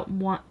was about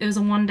it was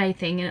a 1-day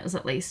thing, and it was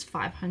at least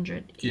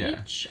 $500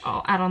 each.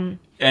 I'll add on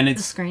the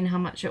screen how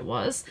much it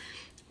was.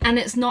 And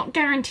it's not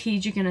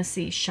guaranteed you're gonna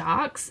see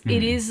sharks.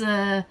 It is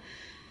a...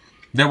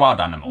 They're wild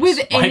animals.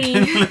 With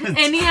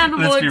any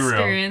animal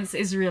experience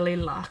is really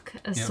luck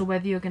as to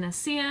whether you're going to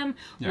see them,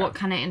 what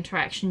kind of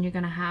interaction you're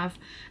going to have.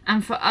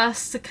 And for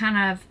us to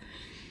kind of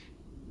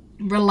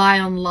rely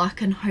on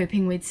luck and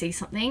hoping we'd see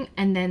something,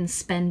 and then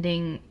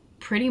spending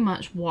pretty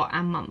much what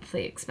our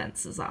monthly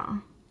expenses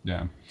are.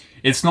 Yeah.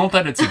 It's not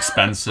that it's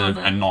expensive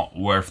and not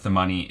worth the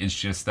money. It's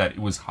just that it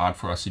was hard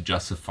for us to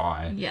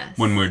justify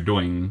when we're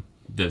doing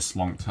this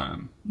long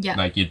term. Yeah.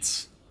 Like,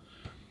 it's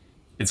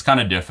kind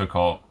of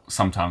difficult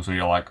sometimes when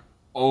you're like,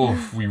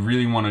 oh, we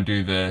really want to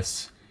do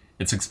this.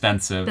 It's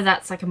expensive. But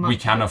that's like a month. We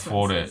can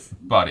afford it,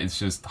 but it's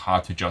just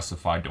hard to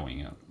justify doing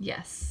it.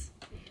 Yes.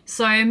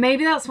 So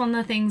maybe that's one of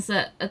the things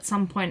that at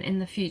some point in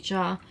the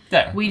future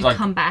we'd like,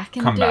 come back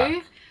and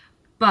do.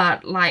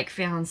 But like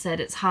Fiona said,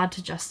 it's hard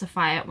to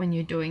justify it when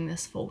you're doing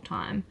this full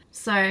time.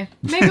 So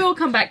maybe we'll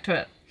come back to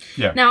it.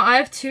 Yeah. Now, I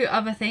have 2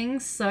 other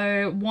things.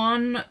 So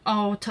one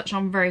I'll touch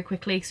on very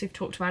quickly because we've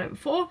talked about it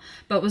before,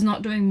 but was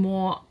not doing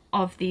more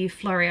of the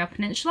Floria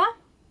Peninsula.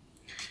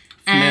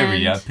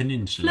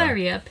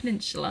 Floria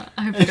Peninsula.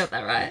 I hope I got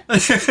that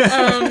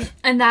right.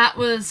 And that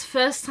was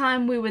first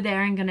time we were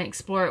there and going to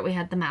explore it. We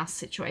had the mouse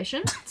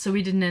situation, so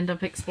we didn't end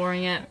up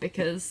exploring it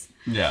because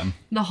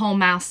the whole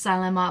mouse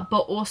dilemma.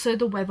 But also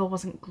the weather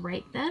wasn't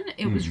great then.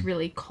 It was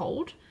really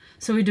cold.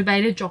 So we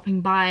debated dropping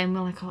by, and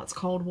we're like, oh, it's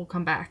cold, we'll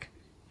come back.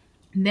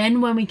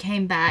 Then when we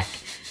came back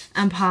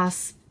and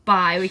passed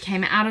by, we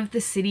came out of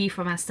the city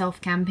from our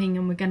stealth camping,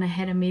 and we're going to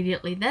head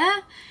immediately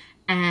there.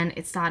 And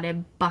it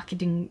started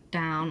bucketing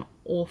down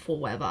awful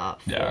weather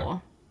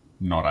for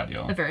not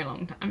ideal. a very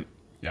long time.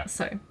 Yeah.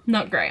 So,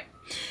 not great.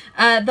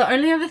 The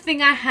only other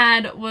thing I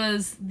had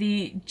was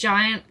the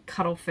giant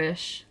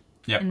cuttlefish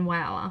in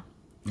Whyalla.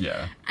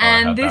 Yeah.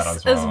 And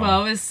this as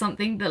well is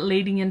something that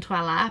leading into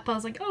our lap, I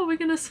was like, oh, we're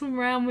going to swim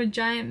around with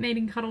giant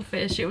mating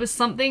cuttlefish. It was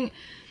something...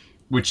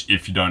 Which,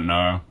 if you don't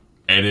know,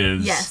 it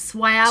is... Yes,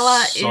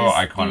 Whyalla is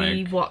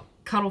iconic. the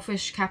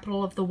cuttlefish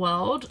capital of the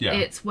world. Yeah.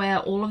 It's where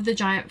all of the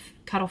giant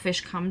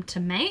cuttlefish come to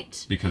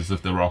mate. Because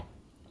of the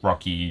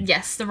rocky...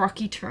 Yes, the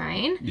rocky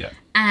terrain. Yeah.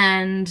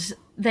 And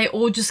they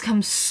all just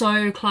come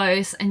so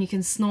close, and you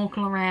can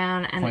snorkel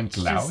around. And Point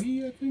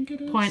Lowry, I think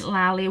it is. Point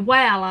Lowry,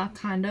 Whyalla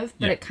kind of,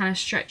 but it kind of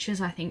stretches,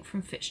 I think,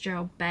 from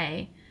Fitzgerald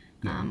Bay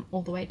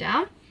all the way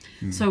down.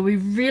 So we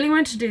really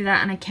wanted to do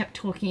that, and I kept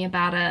talking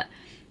about it.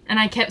 And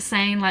I kept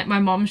saying, like, my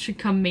mom should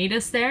come meet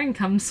us there and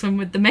come swim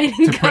with the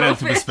maiden cuttlefish. To put it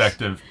into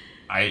perspective,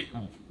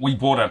 we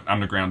bought an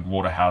underground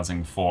water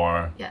housing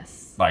for,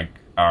 like,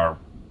 our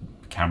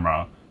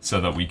camera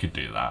so that we could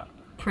do that.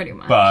 Pretty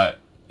much. But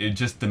it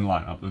just didn't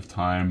line up with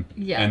time.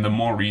 Yeah. And the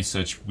more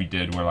research we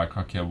did, we're like,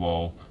 okay,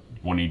 well,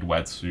 we'll need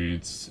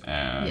wetsuits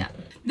and... Yeah.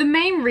 The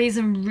main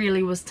reason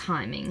really was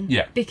timing.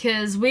 Yeah.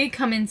 Because we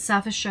come in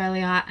South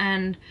Australia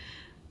and...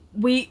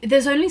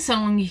 there's only so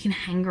long you can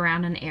hang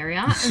around an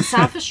area, and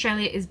South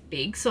Australia is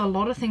big, so a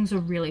lot of things are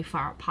really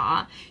far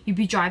apart. You'd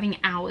be driving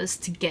hours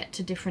to get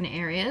to different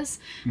areas,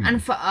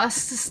 and for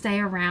us to stay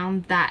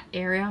around that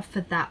area for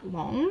that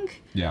long,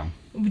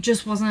 it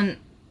just wasn't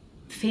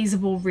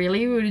feasible.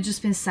 Really, we would have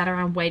just been sat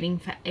around waiting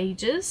for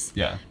ages.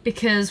 Yeah,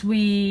 because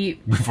we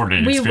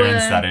didn't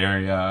experience that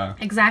area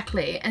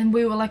exactly, and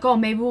we were like, oh,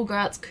 maybe we'll go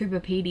out to Cooper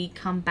Pedy,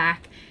 come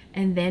back,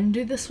 and then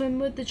do the swim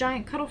with the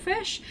giant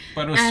cuttlefish.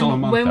 But it was still a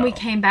month when out. we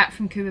came back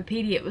from Cooper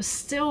Pedy, it was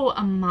still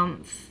a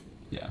month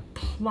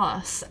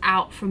plus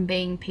out from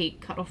being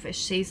peak cuttlefish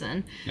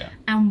season. Yeah.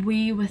 And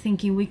we were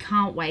thinking, we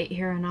can't wait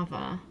here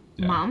another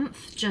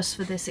month just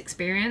for this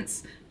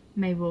experience.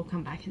 Maybe we'll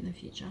come back in the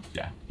future.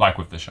 Yeah, like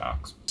with the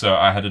sharks. So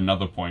I had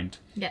another point.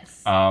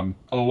 Yes. A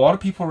lot of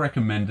people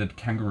recommended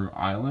Kangaroo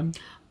Island.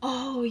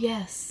 Oh,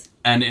 yes.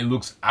 And it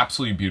looks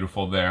absolutely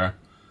beautiful there.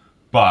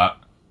 But...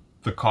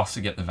 the cost to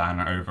get the van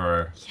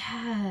over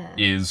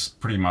is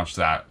pretty much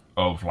that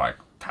of, like,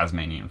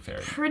 Tasmanian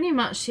ferry. Pretty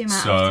much the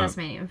amount of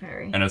Tasmanian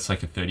ferry. And it's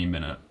like a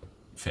 30-minute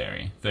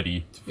ferry,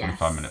 30 to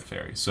 45-minute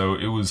ferry. So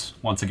it was,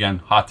 once again,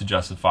 hard to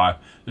justify,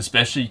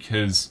 especially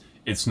because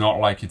it's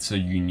not like it's a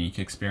unique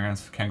experience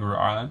for Kangaroo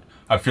Island.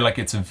 I feel like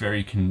it's a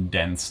very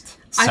condensed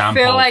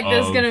sample. I feel like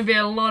there's going to be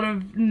a lot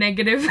of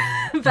negative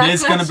backlash.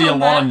 There's going to be a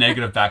lot of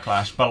negative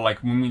backlash, but, like,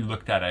 when we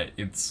looked at it,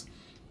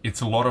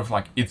 it's a lot of,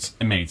 like, it's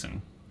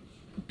amazing.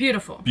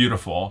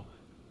 Beautiful.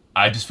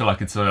 I just feel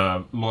like it's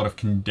a lot of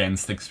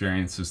condensed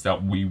experiences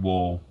that we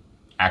will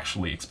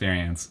actually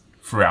experience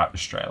throughout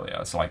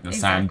Australia. So like the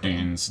sand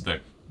dunes, the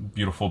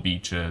beautiful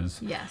beaches,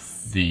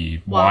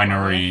 the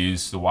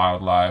wineries, the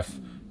wildlife,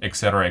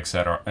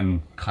 etc.,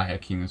 and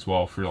kayaking as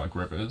well through like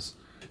rivers.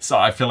 So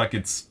I feel like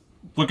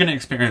we're going to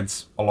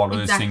experience a lot of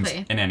those things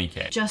in any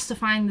case.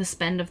 Justifying the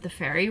spend of the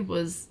ferry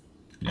was...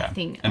 I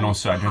think, and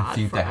also I don't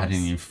think they had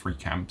any free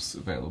camps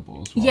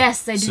available as well.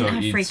 Yes, they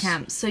didn't have free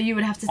camps, so you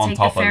would have to take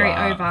the ferry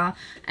over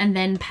and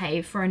then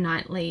pay for a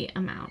nightly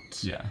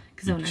amount. Yeah,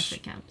 because there were no free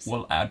camps.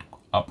 Will add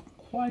up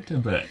quite a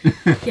bit.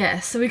 Yeah,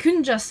 so we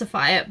couldn't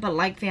justify it, but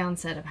like Vian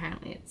said,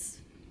 apparently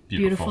it's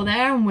beautiful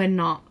there, and we're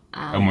not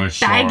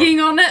bagging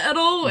on it at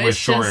all. We're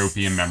sure it would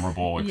be a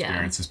memorable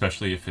experience,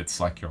 especially if it's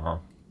like your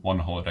 1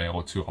 holiday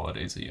or 2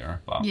 holidays a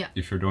year. But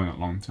if you're doing it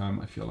long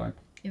term, I feel like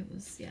it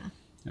was yeah.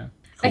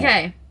 Cool.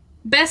 Okay.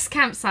 Best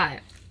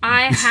campsite.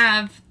 I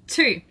have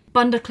 2.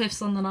 Bunda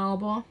Cliffs on the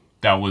Nullarbor.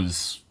 That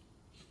was...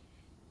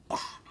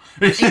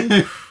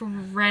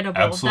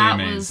 incredible. Absolutely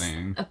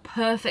amazing. Was a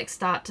perfect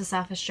start to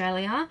South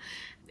Australia.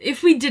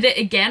 If we did it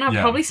again, I'd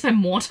probably spend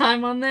more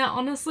time on there,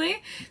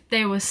 honestly.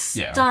 They were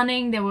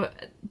stunning. They were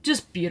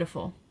just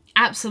beautiful.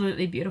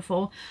 Absolutely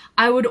beautiful.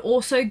 I would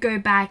also go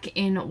back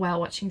in whale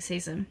watching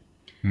season.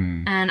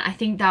 And I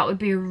think that would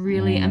be a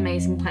really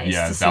amazing place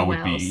to see whales. Yeah,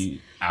 that would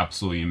be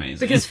absolutely amazing.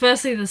 Because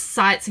firstly, the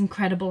site's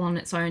incredible on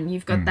its own.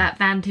 You've got that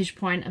vantage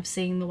point of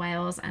seeing the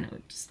whales,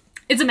 and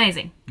it's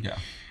amazing. Yeah.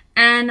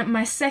 And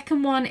my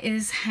second one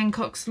is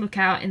Hancock's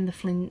Lookout in the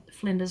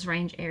Flinders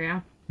Range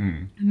area.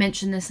 I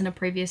mentioned this in a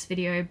previous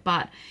video,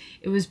 but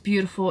it was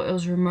beautiful. It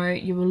was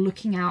remote. You were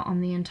looking out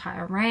on the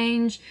entire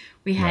range.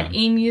 We had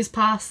emus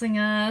passing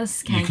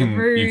us,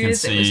 kangaroos. You can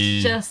see, it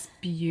was just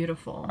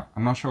beautiful.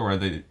 I'm not sure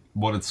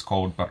what it's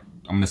called, but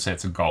I'm going to say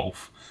it's a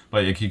gulf.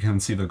 But you can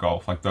see the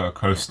gulf, like the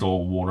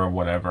coastal water,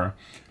 whatever.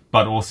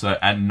 But also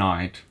at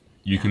night,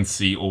 you can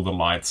see all the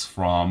lights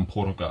from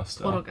Port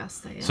Augusta. Port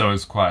Augusta, yeah. So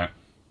it's quite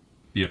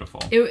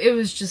beautiful. It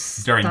was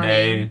just during stunning.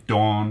 Day,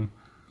 dawn,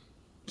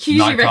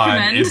 hugely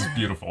recommend. It's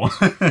beautiful.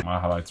 My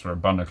highlights were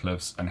Bunda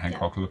Cliffs and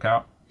Hancock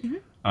Lookout.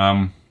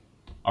 I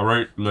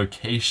wrote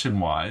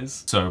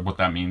location-wise, so what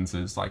that means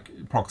is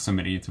like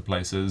proximity to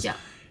places,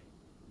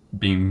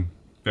 being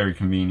very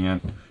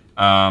convenient.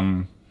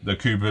 The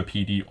Cooper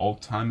Pedy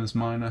Old Timers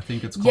Mine, I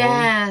think it's called.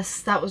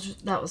 Yes, that was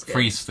good.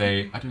 Free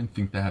stay. I don't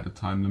think they had a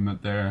time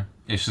limit there.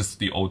 It's just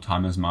the Old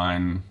Timers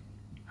Mine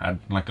had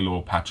like a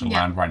little patch of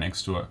land right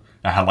next to it.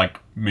 It had like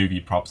movie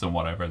props and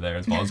whatever there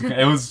as well.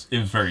 It was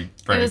very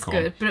cool. It was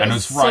good, but it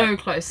was so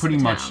close to the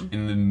pretty town. much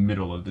in the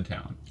middle of the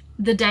town.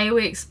 The day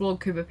we explored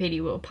Cooper Pedy,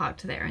 we were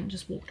parked there and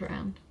just walked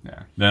around.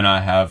 Yeah. Then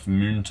I have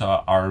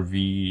Moonta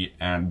RV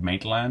and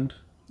Maitland.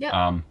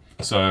 Yeah.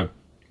 So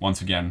once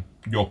again,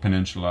 York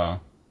Peninsula,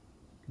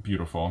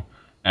 beautiful,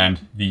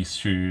 and these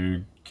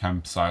 2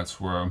 campsites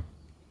were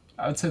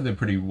I would say they're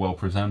pretty well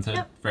presented.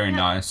 Yep. Very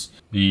nice.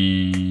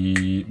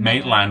 The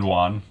Maitland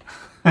one,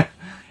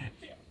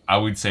 I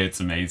would say it's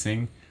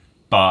amazing,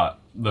 but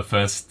the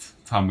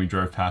first time we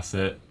drove past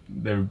it,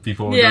 there were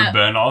people doing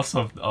burn-offs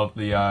of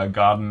the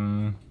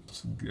garden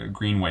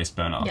green waste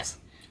burn-offs.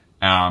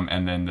 Yep.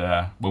 And then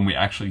when we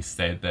actually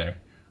stayed there,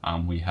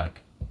 we had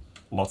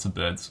lots of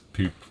birds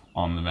poop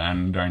on the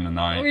van during the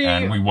night,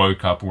 and we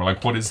woke up and we're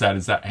like, what is that?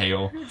 Is that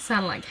hail? It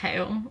sounded like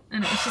hail,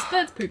 and it was just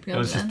birds pooping on the van. It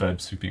was just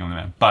birds pooping on the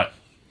van, but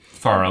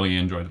thoroughly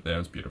enjoyed it there. It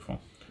was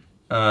beautiful.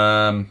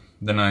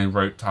 Then I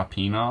wrote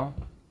Tapina.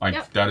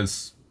 Like, that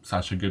is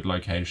such a good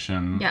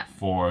location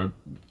for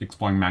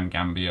exploring Mount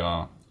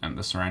Gambier and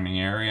the surrounding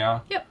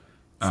area. Yep.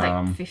 It's like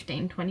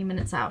 15-20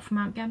 minutes out from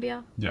Mount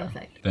Gambier. Yeah.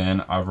 Perfect.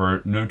 Then I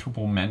wrote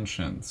notable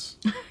mentions.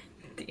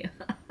 Dear.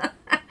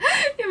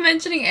 You're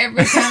mentioning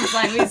every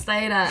campsite we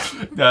stayed at.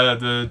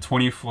 The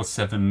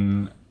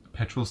 24/7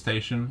 petrol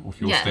station or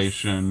fuel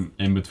station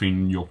in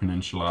between York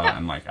Peninsula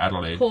and like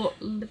Adelaide.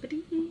 Port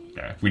Liberty.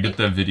 Yeah, we did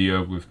the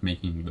video with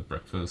making the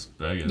breakfast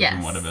burgers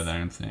and whatever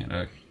there at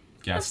a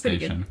gas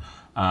station.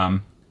 That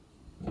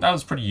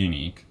was pretty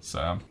unique.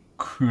 So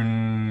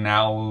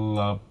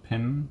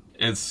Cunalapin.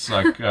 It's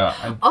like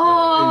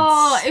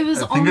it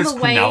was I think it's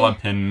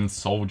Cunalapin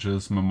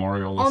Soldiers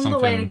Memorial or something. On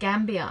the way to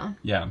Gambier.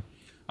 Yeah.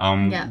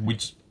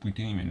 We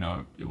didn't even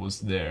know it was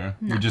there.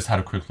 No. We just had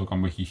a quick look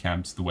on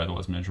Wikicamps. The weather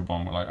was miserable,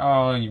 and we're like,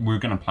 oh, we were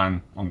gonna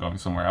plan on going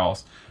somewhere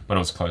else, but it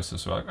was closer.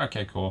 So we're like,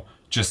 okay, cool.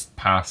 Just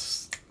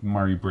past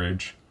Murray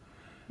Bridge,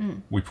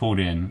 we pulled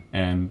in,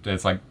 and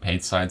there's like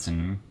paid sites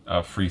and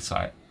a free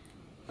site.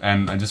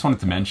 And I just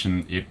wanted to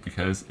mention it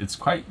because it's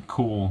quite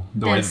cool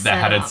the way that they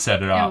had it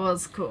set it up. It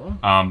was cool.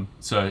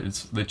 So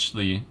it's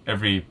literally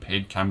every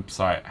paid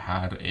campsite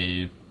had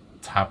a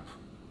tap,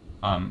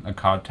 a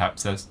card tap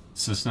system.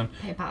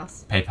 Pay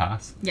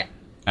pass. Yeah.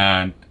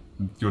 And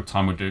your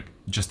time would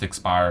just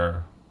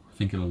expire, I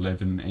think, at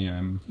 11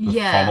 a.m. the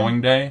following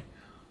day.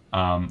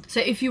 So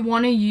if you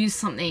want to use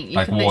something, you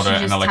like can water literally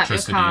and just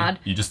electricity, tap your card.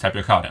 you just tap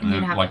your card and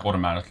it like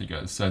automatically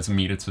goes. So it's a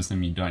metered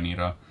system. You don't need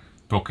to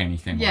book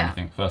anything or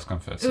anything. First come,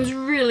 first serve. It was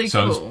really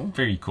cool. It was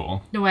very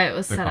cool. The way it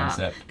was set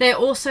up. They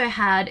also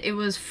had, it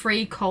was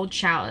free cold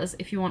showers.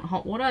 If you want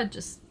hot water,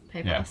 just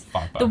pay pass.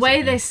 $5. The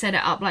way they set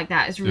it up like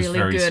that is really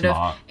good.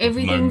 Smart,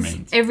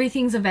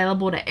 Everything's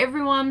available to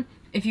everyone.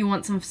 If you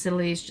want some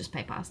facilities, just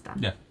pay pass, done.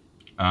 Yeah.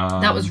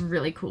 That was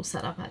really cool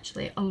setup,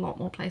 actually. A lot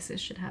more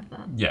places should have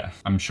that. Yeah,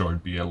 I'm sure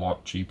it'd be a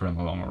lot cheaper in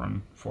the long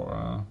run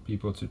for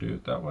people to do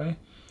it that way.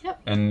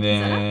 Yep. And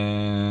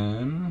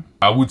then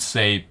I would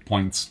say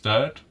Point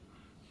Sturt,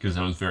 because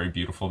it was very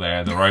beautiful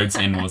there. The roads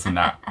in wasn't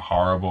that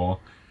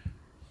horrible,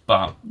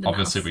 but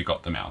obviously we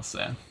got the mouse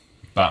there.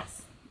 But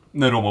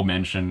notable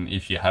mention,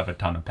 if you have a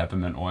ton of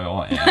peppermint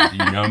oil and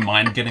you don't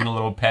mind getting a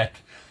little pet,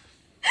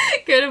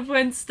 go to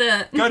Point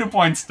Sturt. Go to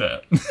Point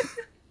Sturt.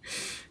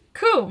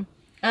 Cool.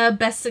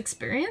 Best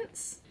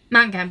experience?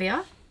 Mount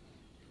Gambier.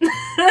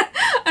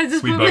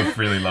 We both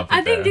really loved it.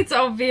 I think it's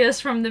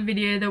obvious from the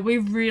video that we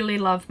really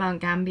loved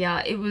Mount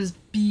Gambier. It was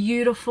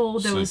beautiful.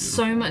 There was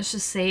so much to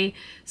see,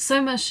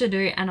 so much to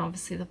do, and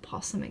obviously the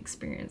possum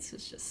experience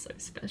was just so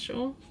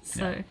special.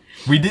 So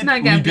we did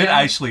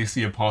actually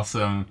see a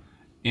possum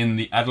in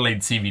the Adelaide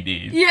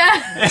CBD.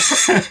 Yeah.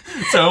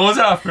 So it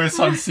wasn't our first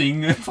time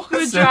seeing a possum.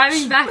 We were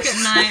driving back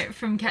at night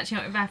from catching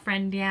up with our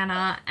friend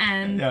Deanna,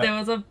 and there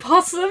was a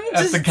possum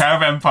at the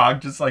caravan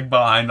park, just like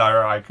behind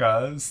our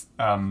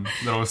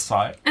little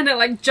site. And it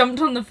like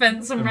jumped on the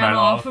fence and ran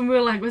off, and we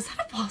were like, "Was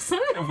that a possum?"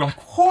 And we're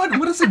like, "What?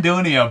 What is it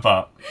doing here?"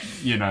 But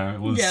you know,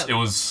 it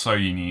was so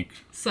unique.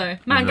 So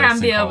Mount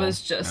Gambier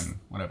was just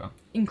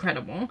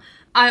incredible.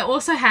 I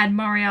also had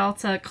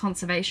Morialta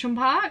Conservation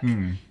Park.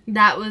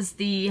 That was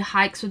the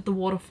hikes with the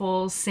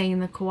waterfalls, seeing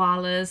the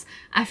koalas.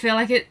 I feel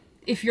like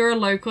if you're a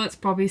local, it's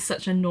probably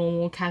such a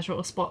normal,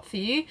 casual spot for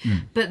you.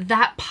 But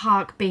that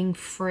park being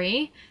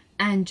free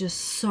and just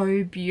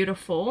so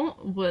beautiful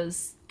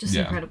was just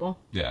incredible.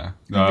 Yeah.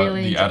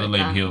 The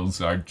Adelaide Hills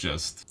are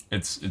just,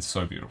 it's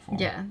so beautiful.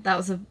 Yeah, that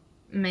was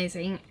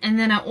amazing. And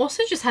then I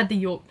also just had the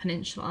York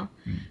Peninsula.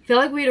 I feel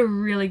like we had a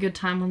really good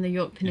time on the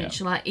York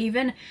Peninsula,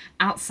 even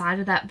outside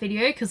of that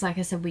video, because like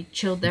I said, we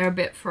chilled there a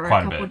bit for a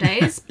couple of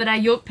days. But our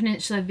York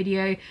Peninsula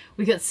video,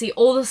 we got to see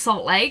all the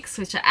salt lakes,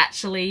 which are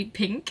actually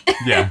pink.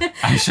 Yeah,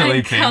 actually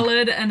and pink.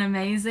 Coloured and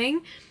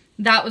amazing.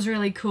 That was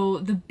really cool.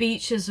 The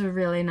beaches were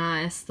really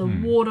nice. The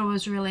water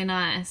was really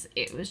nice.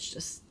 It was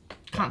just,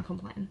 can't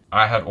complain.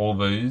 I had all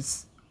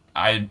those.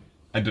 I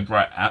did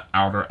write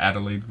outer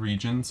Adelaide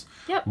regions.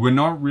 Yep. We're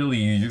not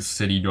really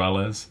city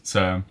dwellers,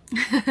 so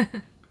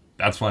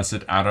that's why I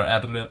said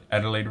outer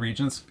Adelaide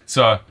regions.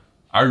 So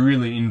I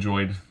really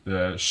enjoyed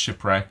the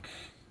shipwreck,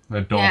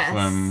 the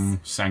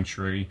dolphin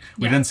sanctuary.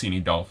 We didn't see any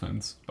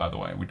dolphins, by the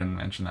way. We didn't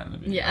mention that in the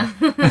video.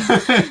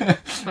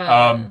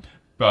 Yeah.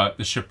 But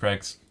the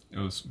shipwrecks, it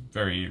was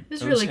really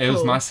cool. It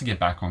was nice to get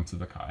back onto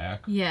the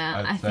kayak.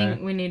 Yeah, I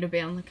think we need to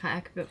be on the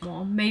kayak a bit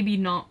more. Maybe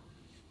not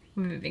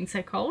with it being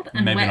so cold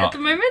and Maybe wet not, at the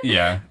moment.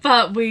 Yeah.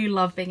 But we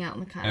love being out in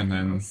the kayak. And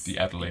then the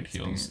Adelaide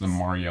Hills, the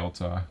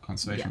Mariota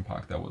Conservation Yeah.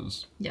 Park. That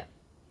was Yeah.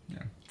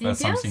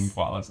 first time else? seeing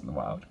koalas in the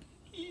wild.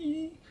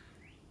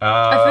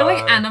 I feel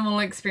like animal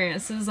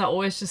experiences are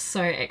always just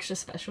so extra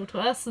special to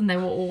us, and they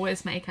will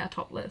always make our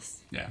top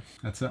list. Yeah,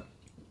 that's it.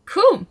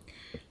 Cool.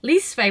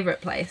 Least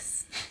favourite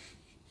place.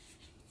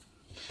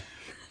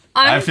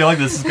 I feel like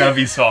this is going to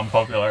be so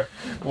unpopular.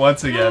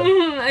 Once again.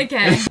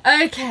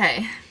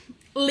 Okay.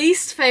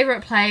 Least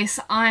favourite place.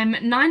 I'm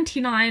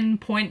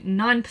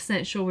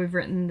 99.9% sure we've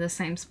written the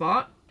same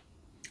spot.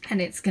 And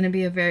it's going to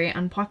be a very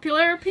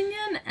unpopular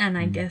opinion, and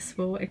I guess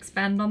we'll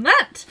expand on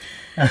that.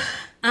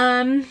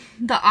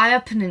 The Aya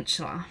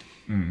Peninsula.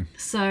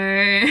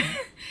 So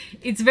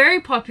it's very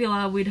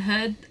popular. We'd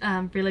heard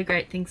really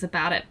great things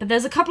about it, but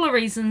there's a couple of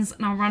reasons,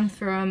 and I'll run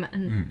through them.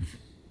 And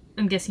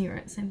I'm guessing you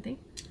wrote the same thing.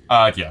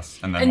 Yes,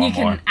 and then And one you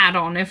can more. add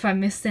on if I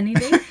missed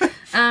anything.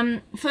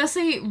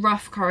 Firstly,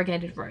 rough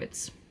corrugated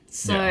roads.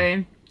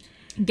 So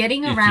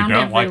getting around If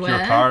you don't everywhere. like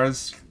your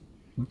cars,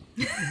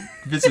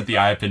 visit the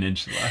Aya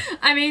Peninsula.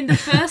 I mean, the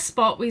first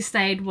spot we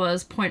stayed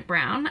was Point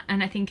Brown,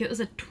 and I think it was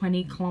a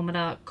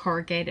 20-kilometre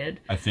corrugated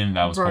I think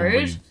that was road.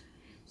 probably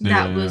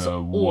That was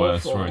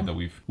worst awful. road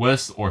that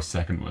worst or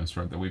second worst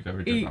road that we've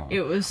ever done.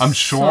 It was I'm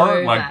sure,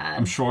 so like bad.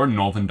 I'm sure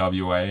Northern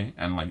WA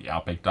and like the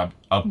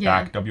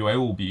Outback WA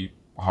will be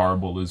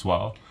horrible as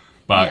well.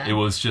 But Yeah. it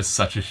was just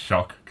such a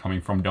shock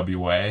coming from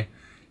WA,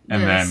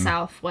 and the then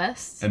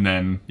southwest. and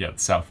then the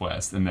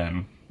southwest, and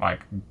then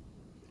like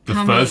the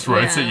Coming- first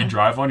roads that yeah. you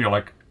drive on, you're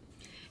like,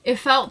 It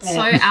felt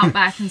so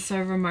outback and so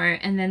remote,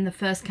 and then the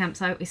first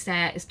campsite we stay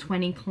at is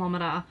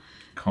 20-kilometre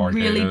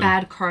corrugated. really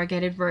bad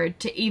corrugated road.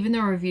 To even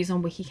the reviews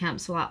on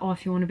Wikicamps were like, oh,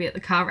 if you want to be at the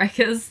car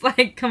wreckers,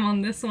 like, come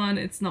on this one,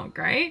 it's not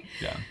great.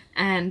 Yeah.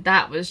 And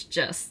that was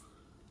just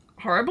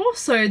horrible.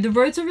 So the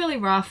roads are really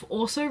rough.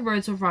 Also,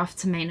 roads are rough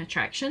to main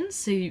attractions.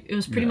 So it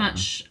was pretty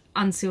much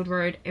unsealed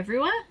road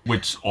everywhere.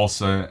 Which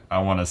also, I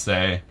want to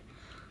say,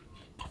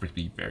 probably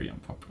be very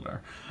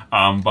unpopular.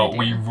 But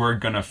we were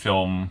going to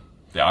film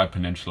the Eye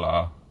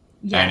Peninsula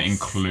and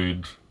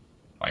include,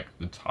 like,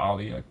 the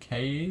Talia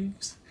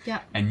Caves. Yeah.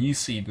 And you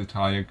see the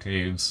Talia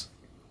Caves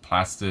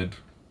plastered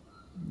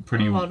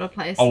pretty... A lot of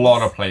places. A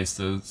lot of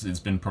places. It's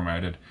been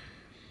promoted.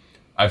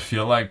 I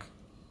feel like...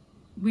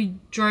 We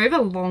drove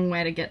a long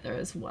way to get there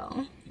as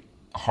well.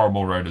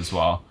 Horrible road as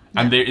well.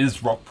 Yeah. And there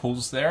is rock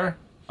pools there,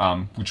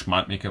 which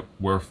might make it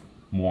worth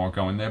more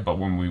going there, but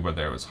when we were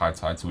there it was high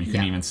tide, so we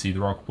couldn't even see the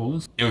rock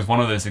pools. It was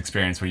one of those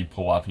experiences where you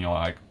pull up and you're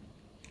like,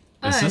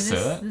 is this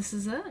it? This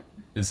is it?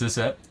 Is this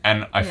it?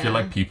 And I feel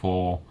like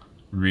people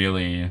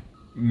really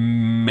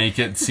make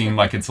it seem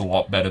like it's a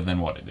lot better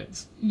than what it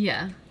is.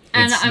 Yeah.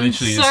 And It's I'm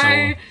literally so just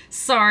all-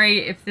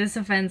 sorry if this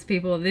offends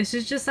people. This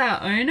is just our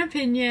own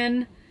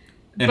opinion.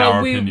 In but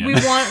our we opinion.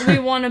 we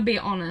want to be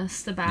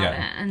honest about it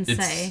and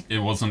say it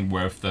wasn't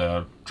worth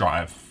the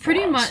drive for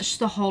pretty us. much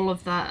the whole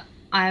of that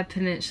Aya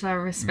Peninsula,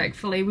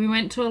 respectfully. We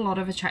went to a lot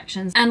of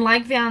attractions, and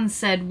like Vian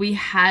said, we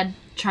had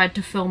tried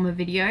to film a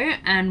video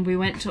and we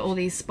went to all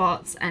these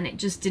spots and it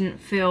just didn't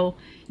feel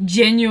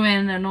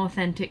genuine and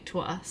authentic to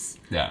us.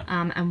 Yeah.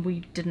 And we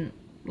didn't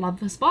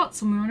love the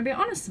spots, and we want to be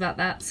honest about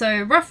that.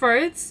 So rough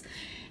roads.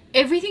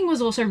 Everything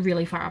was also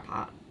really far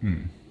apart.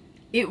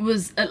 It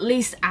was at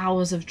least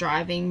hours of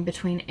driving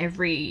between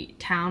every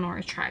town or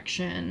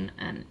attraction,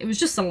 and it was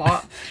just a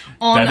lot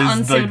on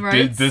unsealed roads.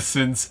 That is the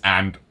distance,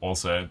 and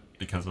also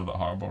because of the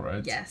horrible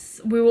roads. Yes.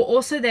 We were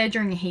also there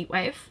during a heat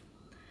wave.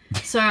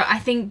 So I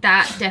think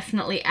that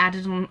definitely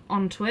added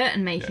onto it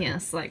and making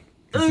us like...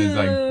 This is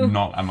like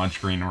not that much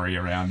greenery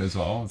around as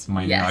well. It's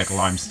mainly like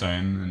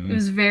limestone. And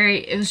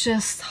it was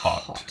just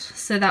hot.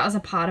 So that was a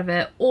part of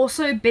it.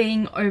 Also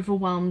being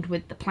overwhelmed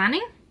with the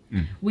planning.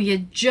 We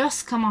had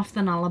just come off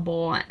the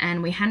Nullarbor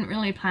and we hadn't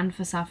really planned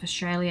for South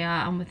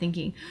Australia, and we're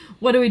thinking,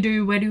 what do we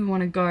do? Where do we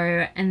want to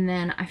go? And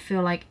then I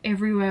feel like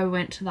everywhere we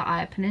went to the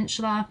Aya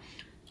Peninsula,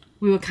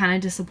 we were kind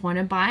of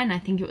disappointed by, and I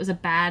think it was a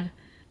bad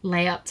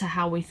layup to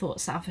how we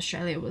thought South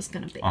Australia was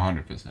going to be.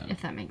 100%.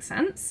 If that makes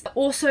sense.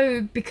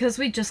 Also, because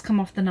we'd just come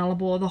off the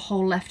Nullarbor, the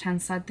whole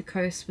left-hand side of the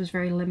coast was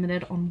very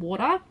limited on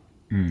water.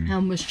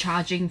 And was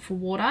charging for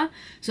water,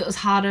 so it was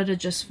harder to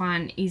just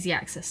find easy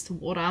access to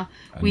water.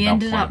 We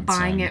ended up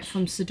buying it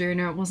from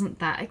Seduna. It wasn't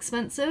that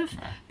expensive,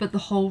 but the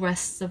whole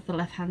rest of the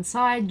left-hand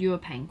side, you were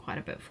paying quite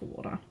a bit for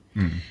water.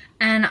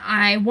 And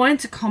I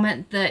wanted to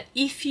comment that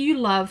if you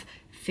love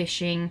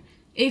fishing,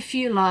 if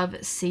you love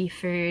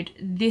seafood,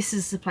 this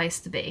is the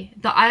place to be.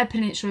 The Aya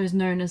Peninsula is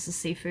known as the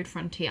seafood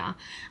frontier,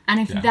 and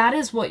if that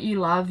is what you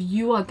love,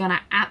 you are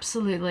gonna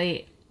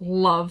absolutely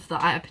love the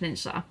Aya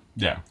Peninsula.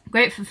 Yeah.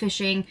 Great for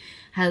fishing.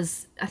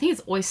 Has, I think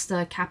it's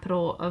oyster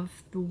capital of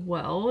the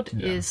world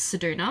is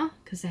Seduna,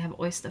 because they have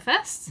Oyster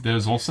Fest.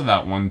 There's also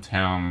that one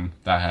town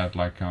that had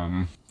like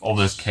all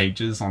those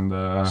cages on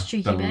the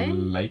Bay?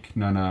 lake.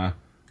 No.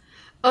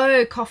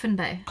 Oh, Coffin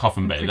Bay.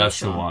 Coffin Bay, that's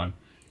the one.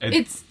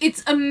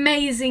 It's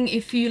amazing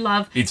if you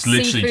love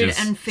literally seafood just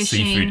and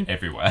fishing. Seafood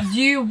everywhere.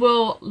 You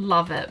will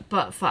love it.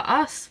 But for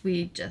us,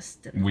 we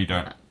just didn't. We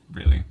don't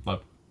really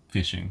love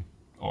fishing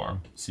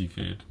or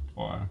seafood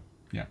or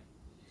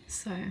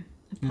So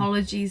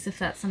apologies if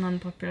that's an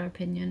unpopular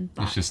opinion,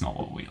 but it's just not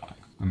what we like.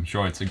 I'm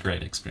sure it's a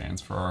great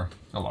experience for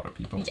a lot of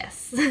people.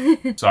 yes.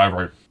 So I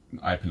wrote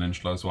I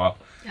Peninsula as well.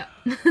 Yep.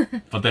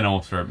 But then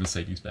I'll throw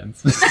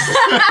Mercedes-Benz.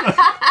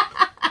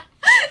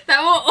 That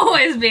will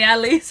always be our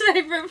least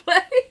favourite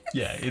place.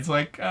 Yeah, it's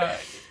like,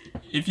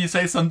 if you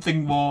say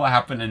something will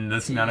happen in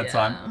this amount of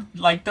time,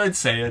 like, don't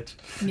say it.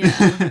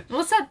 Yeah.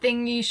 What's that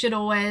thing you should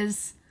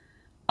always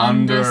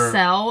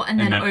undersell and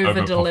then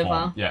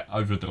over-deliver? Yeah,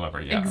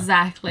 over-deliver, yeah.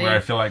 Exactly. Where I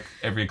feel like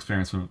every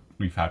experience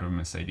we've had with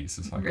Mercedes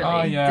is like, really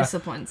oh yeah,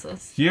 disappoints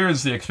us. here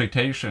is the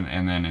expectation,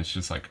 and then it's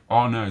just like,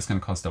 oh no, it's going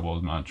to cost double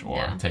as much,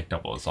 or take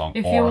double as long,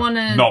 if or you want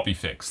to not be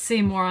fixed.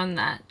 See more on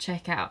that,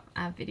 check out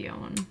our video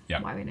on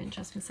why we don't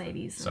trust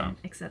Mercedes, and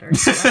etc.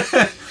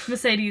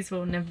 Mercedes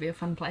will never be a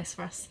fun place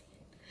for us.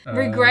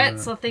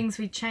 Regrets or things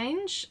we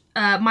change?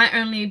 My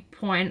only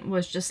point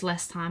was just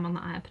less time on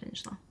the Aya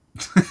Peninsula.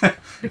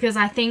 Because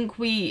I think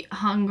we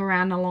hung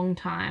around a long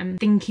time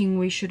thinking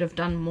we should have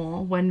done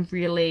more, when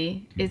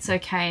really it's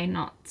okay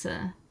not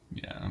to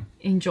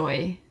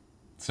enjoy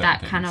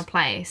that kind of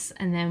place.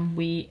 And then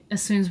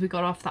as soon as we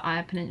got off the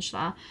Aya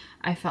Peninsula,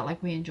 I felt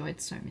like we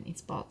enjoyed so many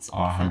spots. Oh,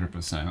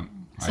 100%.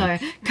 So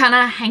kind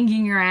of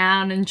hanging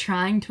around and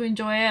trying to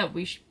enjoy it,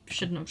 we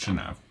shouldn't have done.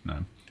 Shouldn't have,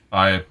 no.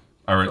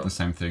 I wrote the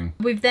same thing.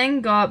 We've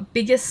then got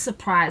biggest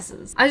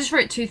surprises. I just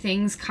wrote two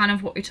things, kind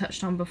of what we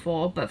touched on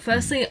before. But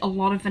firstly, a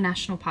lot of the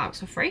national parks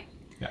were free.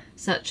 Yeah.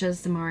 Such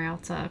as the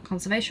Morialta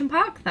Conservation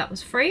Park, that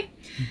was free.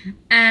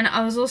 And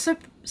I was also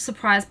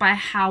surprised by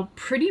how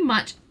pretty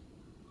much...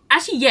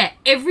 Actually,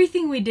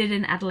 everything we did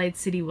in Adelaide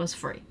City was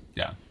free.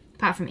 Yeah.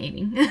 Apart from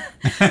eating.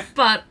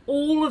 But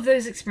all of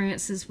those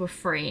experiences were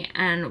free.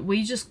 And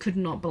we just could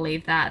not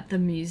believe that. The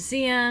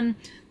museum,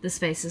 the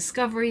Space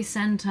Discovery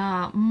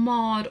Centre,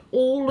 MOD,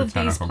 all of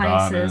these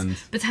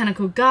places,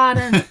 Botanical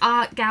Gardens,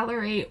 Art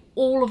Gallery,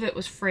 all of it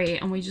was free,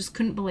 and we just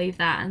couldn't believe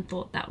that and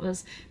thought that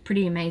was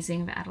pretty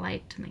amazing of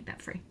Adelaide to make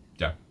that free.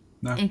 Yeah.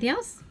 No. Anything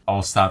else?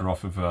 I'll start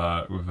off with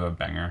a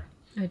banger.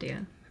 Oh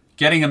dear.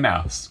 Getting a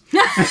mouse.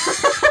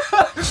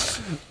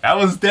 That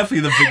was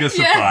definitely the biggest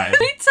surprise.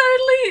 We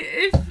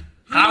totally...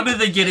 How do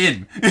they get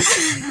in?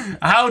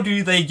 How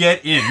do they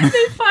get in?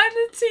 They find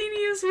the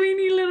teeniest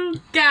weeny little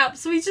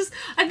gaps. I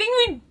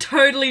think we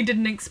totally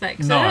didn't expect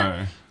it.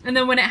 No. And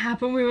then when it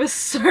happened, we were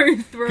so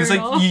thrown off.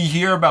 Because you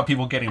hear about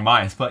people getting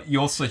mice, but you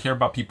also hear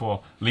about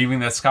people leaving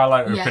their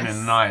skylight open in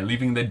the night,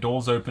 leaving their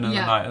doors open in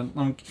the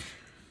night.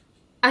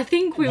 I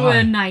think we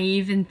were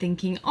naive in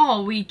thinking,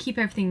 we keep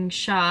everything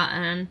shut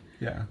and...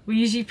 Yeah. We're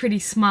usually pretty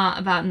smart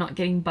about not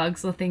getting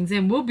bugs or things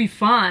in. We'll be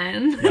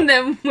fine. Yeah. And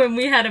then when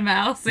we had a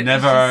mouse, it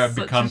never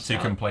become too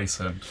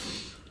complacent.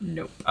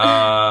 Nope.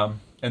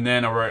 And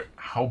then I wrote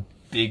how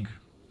big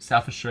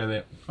South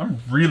Australia. I'm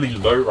really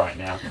low right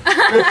now.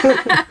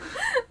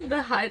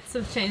 The heights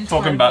have changed.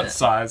 Talking about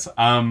size.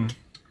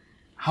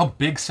 How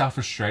big South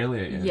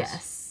Australia is.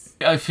 Yes.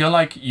 I feel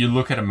like you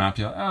look at a map,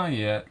 you're like, oh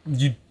yeah.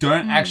 You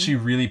don't actually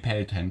really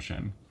pay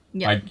attention.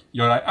 Yeah. Like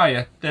you're like, oh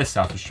yeah, there's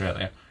South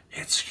Australia.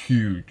 It's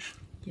huge.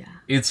 Yeah.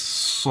 It's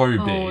so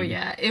big. Oh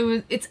yeah.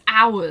 It's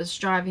hours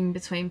driving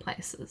between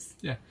places.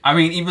 Yeah. I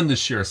mean, even the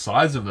sheer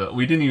size of it.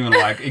 We didn't even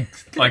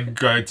like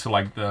go to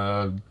like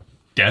the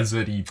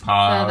deserty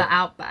part. The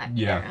outback.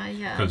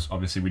 Yeah. Because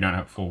obviously we don't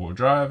have 4-wheel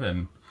drive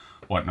and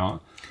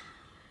whatnot.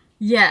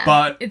 Yeah.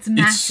 But it's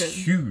massive. It's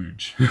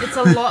huge. It's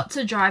a lot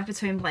to drive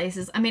between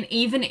places. I mean,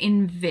 even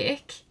in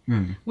Vic,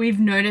 we've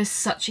noticed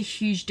such a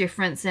huge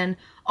difference in,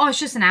 it's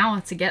just an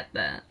hour to get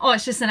there.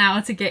 It's just an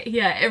hour to get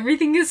here.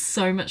 Everything is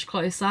so much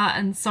closer.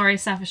 And sorry,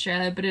 South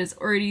Australia, but it's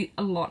already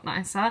a lot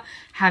nicer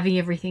having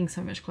everything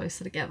so much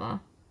closer together.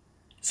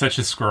 Such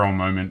a squirrel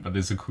moment, but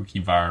there's a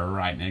kookaburra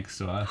right next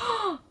to us.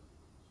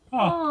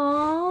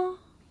 Aww.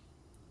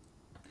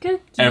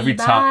 Every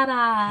time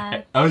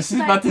I was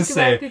just about to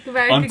say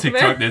on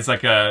TikTok there's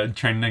like a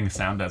trending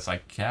sound that's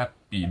like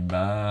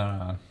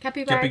capybara.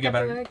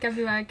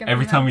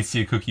 Every time we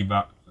see a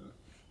kookaburra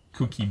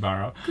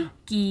kookaburra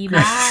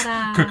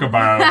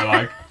we're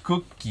like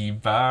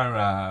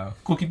kookaburra.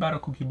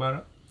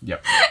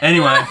 Yep.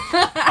 Anyway,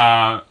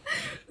 I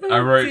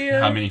wrote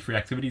how many free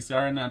activities there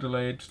are in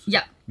Adelaide.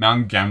 Yep.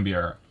 Mount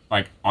Gambier,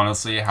 like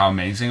honestly how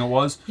amazing it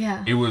was.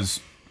 Yeah. It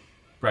was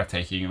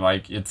breathtaking.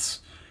 Like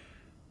it's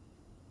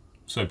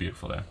so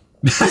beautiful there.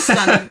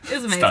 Stunning. It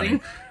was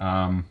amazing.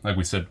 Stunning. Like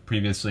we said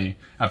previously,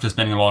 after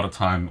spending a lot of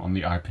time on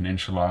the Eye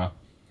Peninsula,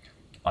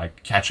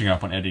 like catching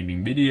up on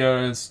editing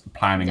videos,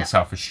 planning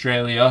South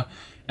Australia,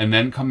 and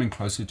then coming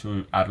closer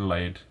to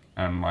Adelaide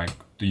and like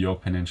the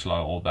York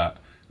Peninsula, all that.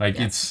 Like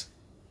it's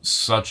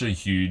such a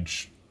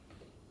huge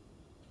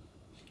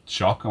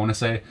shock, I want to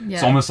say. Yeah.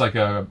 It's almost like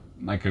a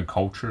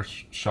culture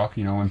shock,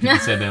 you know, when people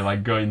say they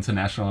like go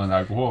international and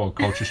like, whoa,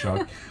 culture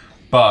shock.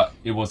 But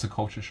it was a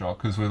culture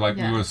shock because we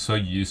were so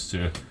used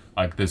to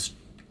like this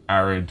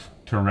arid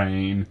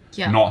terrain,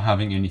 not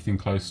having anything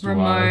close to us.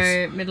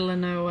 Remote, middle of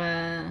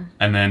nowhere.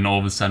 And then all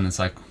of a sudden it's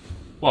like,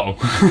 whoa.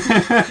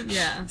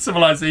 Yeah.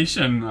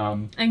 Civilization.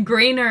 And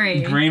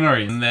greenery.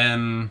 Greenery. And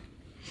then,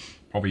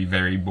 probably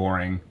very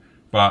boring,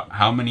 but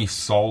how many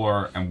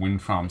solar and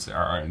wind farms there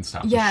are in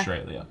South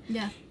Australia?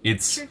 Yeah.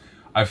 It's, True.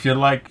 I feel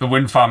like the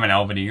wind farm in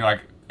Albany,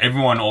 like,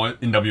 everyone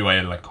in WA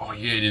are like, oh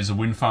yeah, there's a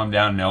wind farm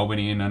down in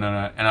Albany, and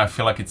I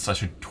feel like it's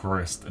such a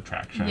tourist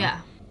attraction.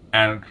 Yeah.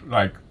 And,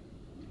 like,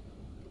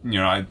 you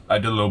know, I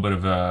did a little bit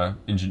of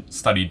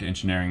studied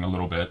engineering a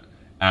little bit,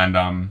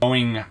 and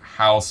knowing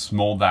how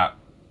small that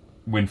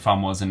wind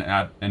farm was in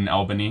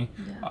Albany,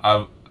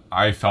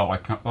 I felt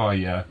like, oh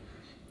yeah,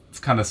 it's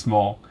kind of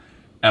small.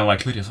 And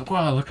like Lydia's like,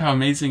 wow, look how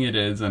amazing it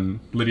is.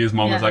 And Lydia's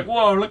mom was like,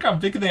 whoa, look how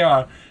big they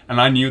are.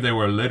 And I knew they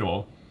were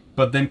little.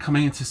 But then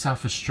coming into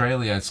South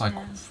Australia, it's like,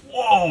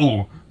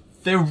 whoa,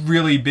 they're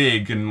really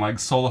big. And like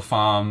solar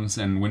farms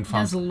and wind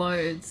farms. There's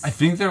loads. I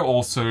think they're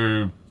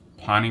also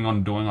planning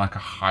on doing like a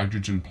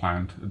hydrogen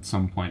plant at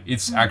some point.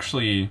 It's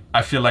actually,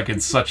 I feel like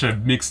it's such a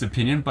mixed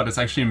opinion, but it's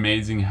actually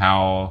amazing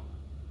how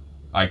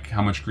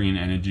much green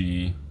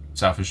energy,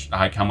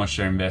 how much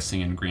they're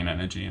investing in green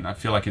energy. And I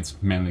feel like it's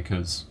mainly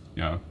because,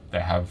 you know, they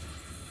have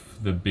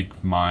the big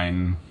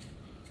mine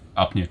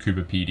up near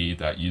Cooper PD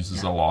that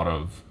uses a lot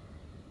of,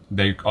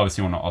 they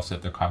obviously want to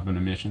offset their carbon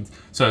emissions.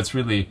 So it's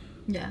really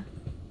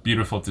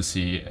beautiful to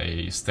see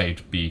a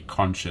state be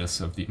conscious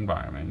of the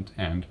environment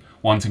and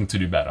wanting to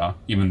do better,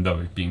 even though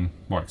it being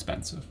more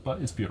expensive.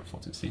 But it's beautiful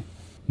to see.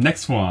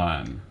 Next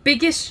one.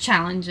 Biggest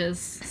challenges.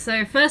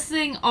 So first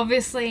thing,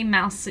 obviously,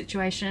 mouse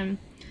situation.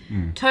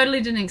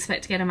 Totally didn't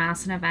expect to get a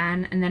mouse in a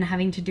van and then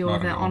having to deal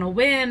with it on a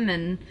whim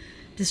and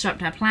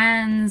disrupt our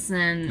plans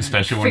and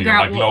especially when you're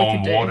like low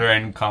on water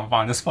and can't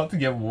find a spot to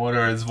get water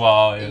as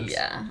well.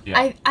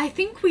 I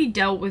think we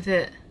dealt with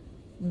it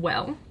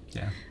well.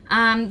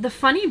 Yeah. The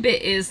funny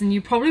bit is, and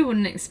you probably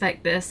wouldn't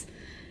expect this,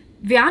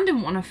 Wehan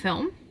didn't want to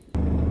film.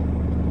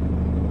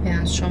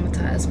 Wehan's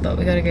traumatized, but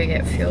we gotta go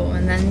get fuel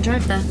and then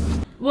drive there.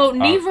 Well,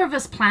 neither of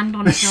us planned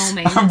on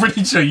filming. I'm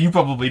pretty sure you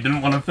probably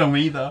didn't want to film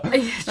either.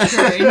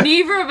 True.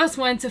 Neither of us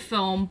wanted to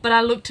film, but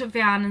I looked at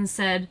Wehan and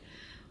said,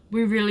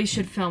 we really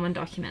should film and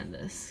document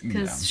this,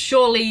 because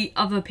surely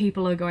other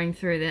people are going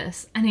through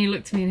this. And he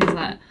looked at me and he's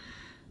like,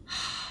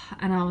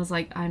 and I was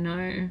like, I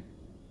know,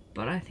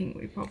 but I think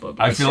we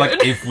probably I feel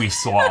like if we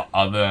saw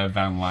other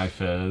van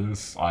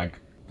lifers, like,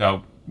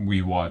 that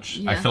we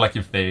watch, I feel like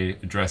if they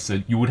address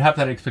it, you would have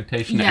that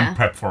expectation and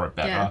prep for it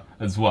better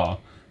as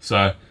well.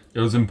 So it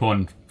was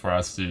important for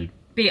us to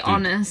be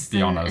honest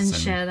and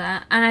share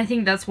that. And I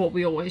think that's what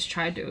we always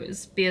try to do,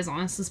 is be as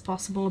honest as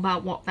possible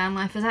about what van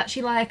life is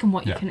actually like and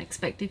what you can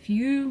expect if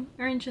you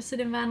are interested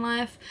in van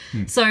life.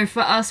 So for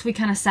us, we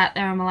kind of sat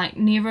there and we're like,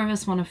 neither of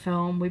us want to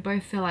film. We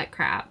both feel like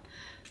crap.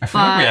 I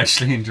feel like we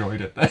actually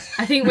enjoyed it though.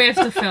 I think we have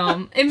to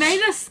film. It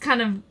made us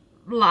kind of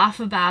laugh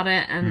about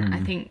it and I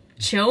think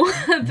chill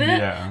a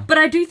bit. But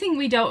I do think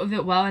we dealt with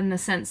it well in the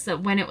sense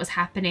that when it was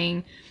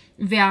happening,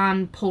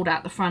 Wehan pulled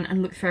out the front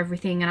and looked for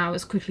everything, and I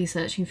was quickly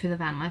searching for the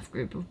van life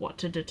group of what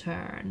to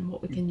deter and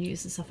what we can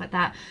use and stuff like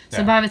that.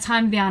 So by the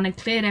time Wehan had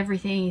cleared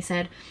everything, he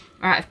said,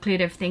 all right, I've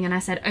cleared everything. And I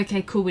said,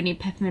 okay, cool, we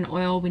need peppermint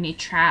oil, we need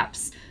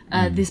traps,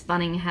 this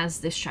Bunnings has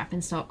this trap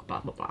in stock,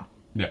 blah, blah, blah.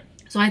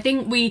 So I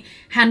think we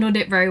handled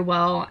it very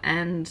well,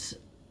 and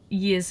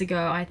years ago,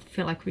 I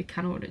feel like we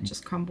kind of would have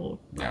just crumbled.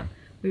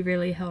 We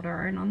really held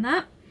our own on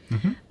that.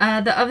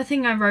 The other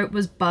thing I wrote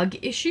was bug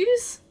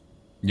issues.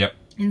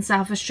 In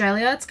South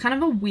Australia. It's kind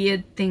of a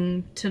weird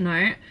thing to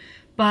note,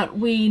 but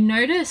we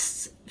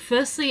noticed,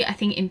 firstly, I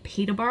think in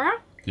Peterborough,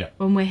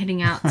 when we're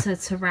heading out to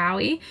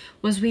Tarawi,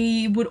 was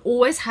we would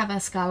always have our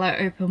skylight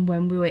open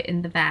when we were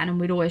in the van, and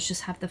we'd always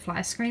just have the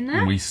fly screen there.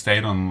 And we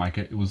stayed on like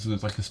it was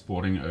like a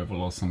sporting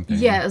oval or something.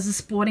 Yeah, it was a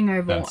sporting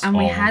oval, and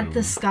we had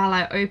the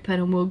skylight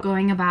open, and we were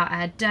going about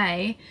our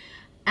day.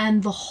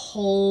 And the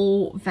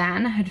whole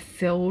van had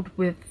filled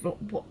with,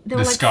 they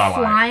were like skylight.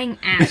 Flying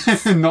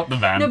ants. Not the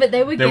van. No, but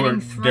they were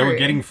getting through. They were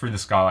getting through the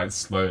skylight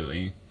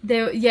slowly.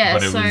 So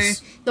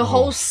the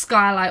whole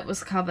skylight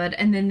was covered,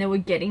 and then they were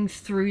getting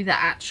through the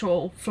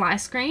actual fly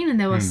screen, and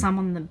there was some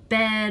on the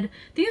bed.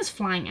 I think it was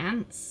flying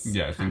ants.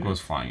 Yeah, I think it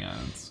was flying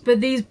ants.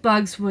 But these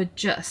bugs were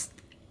just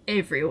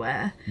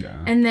everywhere.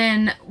 And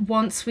then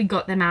once we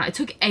got them out, it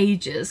took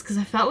ages because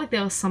I felt like they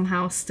were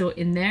somehow still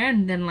in there,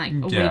 and then like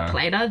a week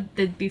later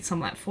there'd be some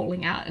like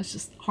falling out. It's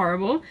just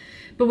horrible.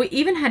 But we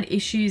even had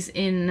issues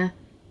in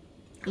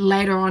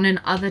later on in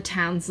other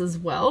towns as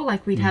well.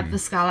 Like we'd have the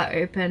skylight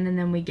open and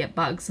then we'd get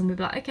bugs and we'd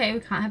be like, okay, we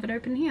can't have it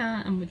open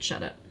here, and we'd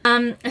shut it.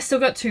 I still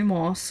got two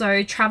more.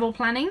 So travel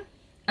planning.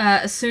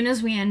 As soon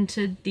as we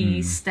entered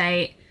the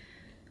state,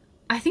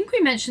 I think we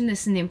mentioned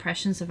this in the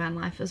Impressions of Van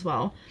Life as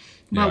well.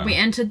 But we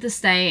entered the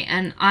state,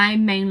 and I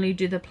mainly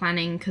do the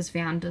planning because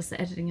Wehan does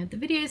the editing of the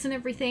videos and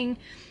everything.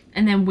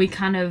 And then we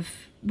kind of,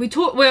 we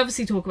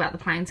obviously talk about the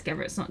planning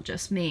together. It's not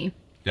just me.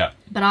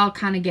 But I'll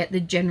kind of get the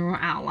general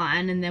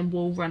outline and then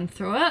we'll run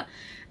through it.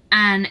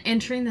 And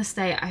entering the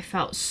state, I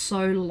felt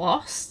so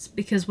lost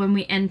because when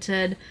we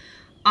entered,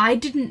 I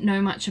didn't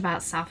know much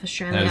about South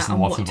Australia and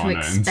what to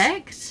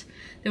expect.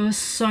 There were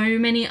so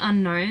many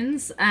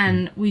unknowns,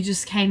 and we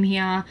just came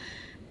here.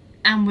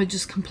 and we're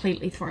just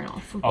completely thrown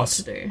off with what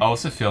to do. I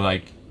also feel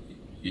like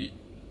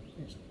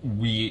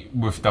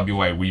with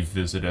WA, we've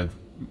visited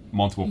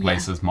multiple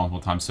places multiple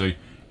times, so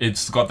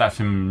it's got that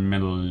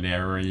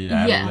familiarity.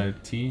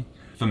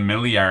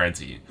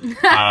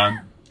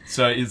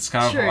 So it's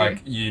kind of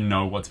like, you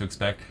know what to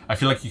expect. I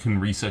feel like you can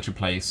research a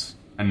place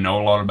and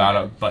know a lot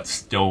about it, but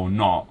still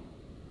not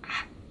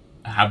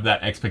have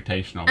that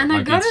expectation of it. And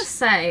I gotta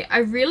say, I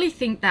really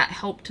think that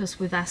helped us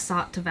with our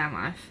start to van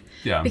life.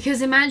 Yeah.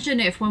 Because imagine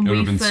if when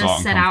we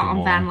first set out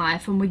on van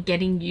life and we're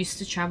getting used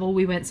to travel,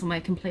 we went somewhere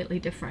completely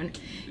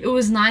different. It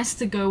was nice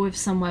to go with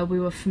somewhere we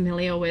were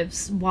familiar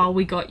with while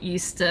we got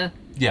used to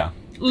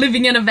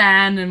living in a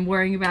van and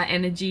worrying about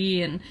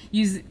energy and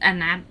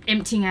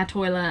emptying our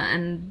toilet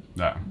and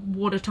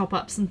water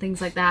top-ups and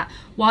things like that.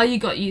 While you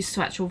got used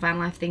to actual van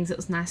life things, it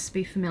was nice to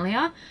be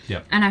familiar.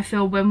 Yep. And I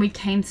feel when we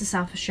came to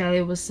South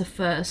Australia was the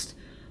first,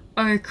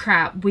 oh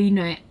crap, we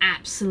know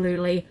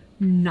absolutely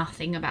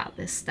nothing about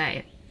this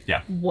state.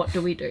 Yeah. What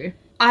do we do?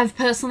 I've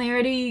personally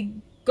already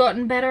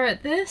gotten better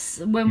at this.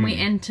 When we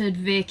entered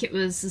Vic, it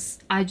was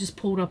I just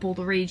pulled up all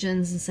the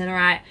regions and said, all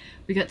right,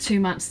 we got 2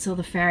 months till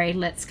the ferry,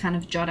 let's kind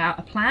of jot out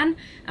a plan.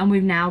 And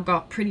we've now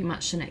got pretty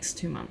much the next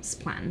 2 months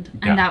planned.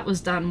 And that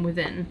was done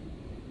within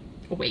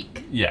a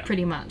week,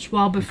 pretty much.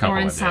 While before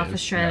in South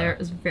Australia, it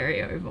was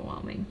very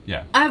overwhelming.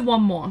 Yeah. I have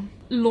one more.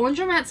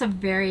 Laundromats are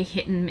very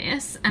hit and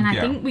miss, and I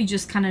think we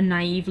just kind of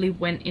naively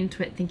went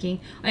into it thinking,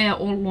 oh yeah,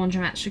 all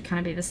laundromats should kind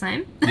of be the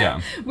same. Yeah.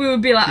 We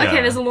would be like,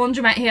 okay, there's a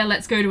laundromat here,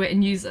 let's go to it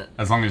and use it.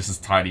 As long as it's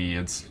tidy,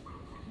 it's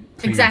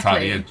clean and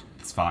tidy,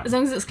 it's fine. As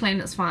long as it's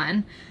clean, it's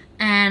fine.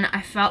 And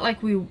I felt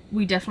like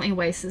we definitely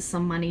wasted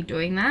some money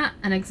doing that.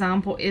 An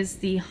example is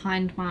the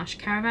Hindmarsh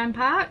Caravan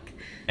Park.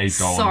 $8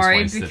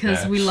 Sorry, wasted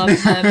because there. we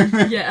loved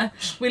them. Yeah,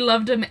 we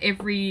loved them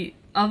every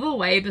other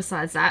way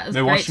besides that. It was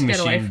great to get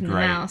away from the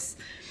mouse.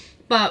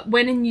 But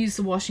went and used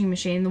the washing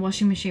machine. The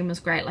washing machine was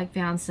great, like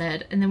Vian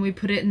said. And then we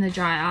put it in the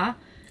dryer.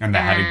 And they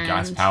had a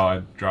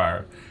gas-powered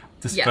dryer.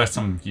 This is the first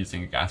time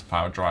using a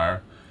gas-powered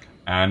dryer.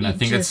 And I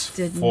think it's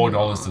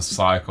 $4 a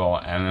cycle,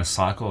 and a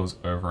cycle is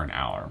over an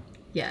hour.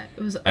 Yeah,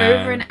 it was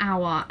over an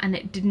hour, and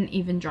it didn't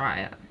even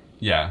dry it.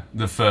 Yeah,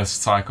 the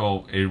first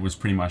cycle, it was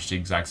pretty much the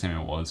exact same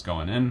it was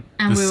going in.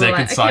 And the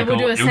second cycle,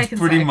 it was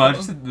pretty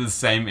much the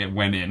same it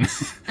went in.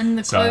 And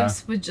the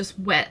clothes were just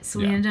wet, so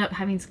we ended up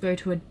having to go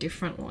to a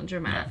different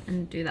laundromat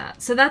and do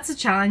that. So that's a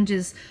challenge,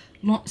 is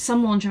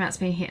some laundromats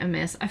being hit and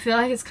miss. I feel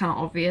like it's kind of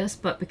obvious,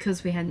 but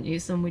because we hadn't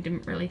used them, we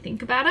didn't really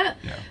think about it.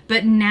 Yeah.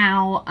 But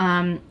now,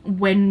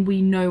 when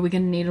we know we're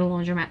going to need a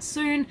laundromat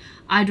soon,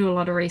 I do a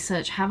lot of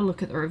research, have a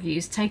look at the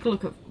reviews, take a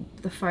look at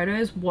the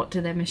photos. What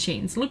do their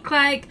machines look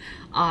like?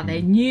 Are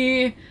they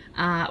new?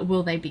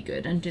 Will they be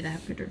good? And do they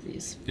have good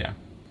reviews? Yeah.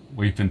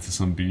 We've been to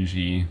some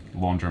bougie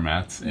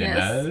laundromats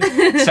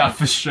in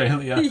South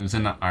Australia. It was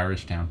in an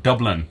Irish town.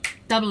 Dublin.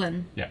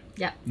 Yeah.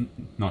 Yeah.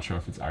 Not sure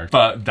if it's Irish.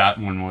 But that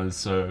one was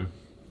so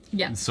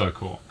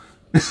cool.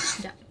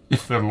 Yeah.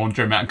 If the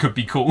laundromat could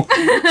be cool.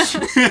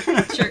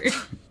 True.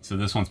 So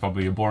this one's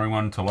probably a boring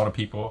one to a lot of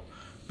people.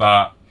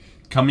 But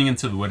coming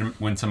into the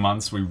winter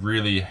months, we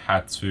really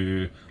had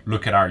to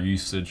look at our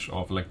usage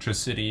of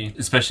electricity,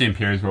 especially in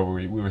periods where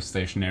we were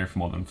stationary for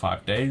more than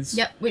 5 days.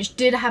 Yep, which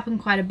did happen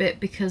quite a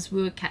bit because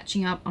we were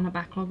catching up on a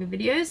backlog of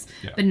videos,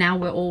 but now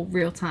we're all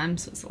real time,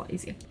 so it's a lot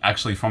easier.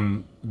 Actually,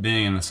 from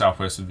being in the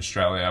southwest of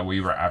Australia, we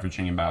were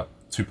averaging about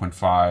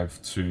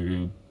 2.5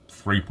 to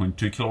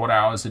 3.2 kilowatt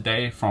hours a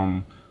day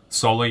from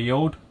solar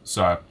yield,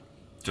 so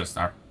just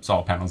our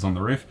solar panels on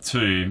the roof,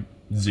 to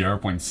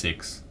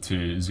 0.6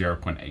 to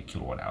 0.8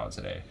 kilowatt hours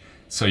a day.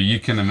 So you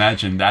can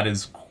imagine that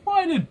is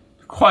quite a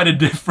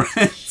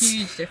difference.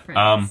 Huge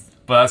difference.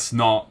 But that's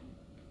not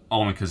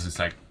only because it's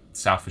like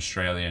South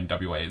Australia and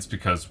WA, it's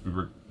because we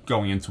were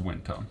going into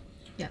winter.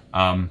 Yeah.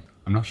 I'm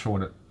not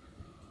sure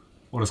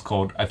what it's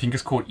called. I think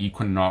it's called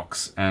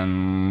equinox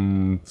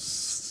and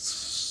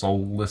solstice,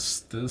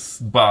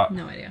 but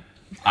no idea.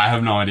 I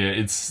have no idea.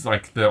 It's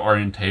like the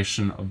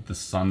orientation of the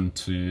sun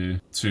to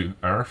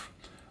Earth.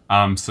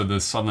 So the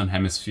southern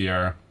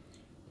hemisphere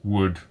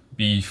would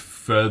be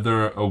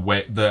further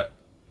away. The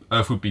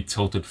Earth would be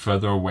tilted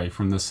further away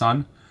from the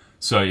sun.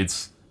 So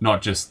it's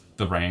not just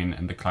the rain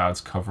and the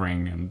clouds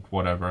covering and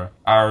whatever.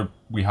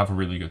 We have a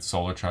really good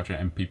solar charger,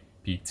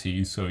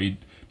 MPPT, so it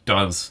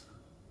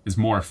is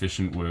more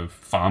efficient with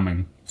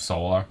farming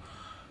solar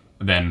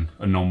than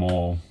a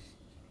normal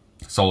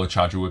solar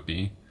charger would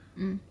be.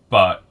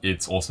 But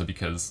it's also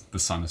because the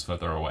sun is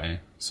further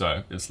away,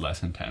 so it's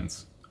less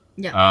intense.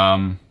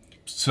 Yeah.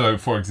 So,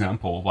 for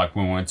example, like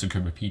when we went to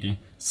Kubapiti,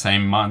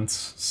 same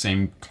months,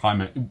 same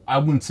climate. I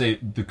wouldn't say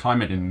the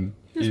climate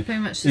it's pretty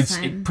much the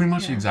same. It's pretty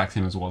much the exact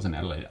same as it was in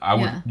Adelaide.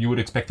 You would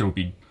expect it would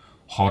be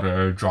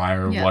hotter,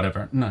 drier,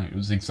 whatever. No, it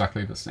was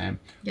exactly the same.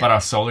 But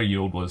our solar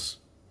yield was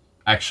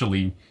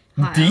actually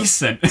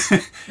decent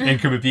in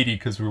Kubapiti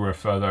because we were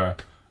further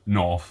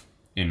north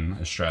in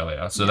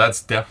Australia. So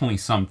that's definitely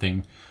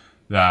something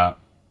that,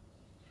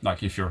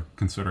 like, if you're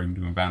considering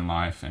doing van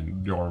life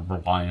and you're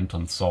reliant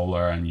on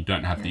solar and you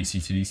don't have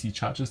DC to DC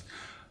chargers,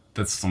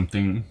 that's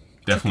something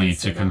definitely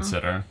to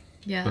consider.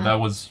 Yeah. But that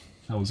was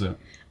it.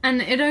 And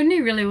it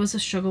only really was a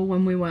struggle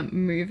when we weren't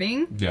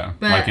moving. Yeah,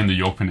 but like in the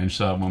York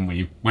Peninsula when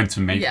we went to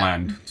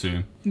Maitland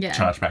to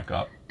charge back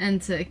up.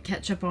 And to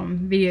catch up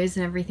on videos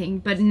and everything.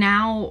 But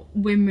now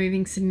we're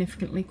moving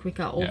significantly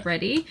quicker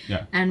already.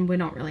 Yeah. And we're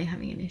not really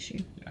having an issue.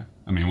 Yeah.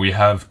 I mean, we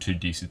have 2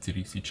 DC to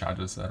DC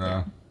chargers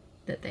that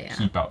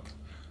keep up.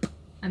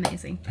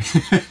 Amazing.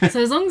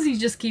 So as long as you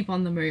just keep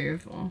on the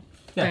move or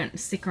don't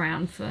stick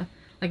around for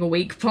like a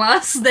week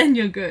plus, then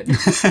you're good.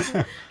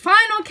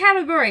 Final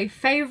category,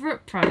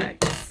 favourite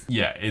products.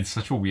 Yeah, it's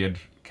such a weird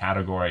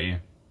category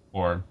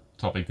or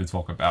topic to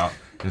talk about.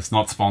 It's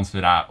not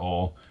sponsored at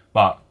all,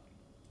 but...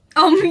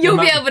 you'll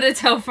be able to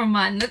tell from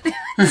mine that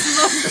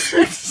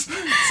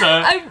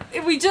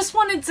we just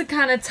wanted to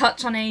kind of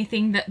touch on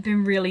anything that's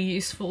been really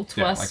useful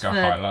to us like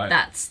for highlight.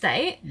 that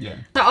state. Yeah.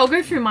 So I'll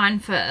go through mine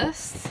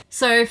first.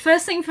 So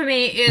first thing for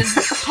me is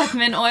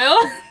peppermint oil.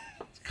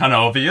 Kind of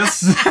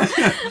obvious.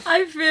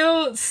 I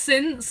feel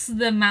since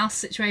the mouse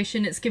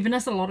situation, it's given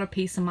us a lot of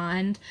peace of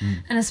mind.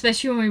 And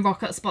especially when we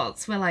rock up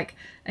spots, we're like,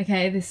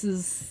 okay, this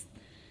is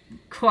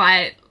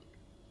quite...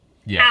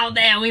 out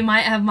there, we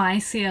might have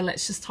mice here,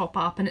 let's just top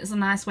up. And it's a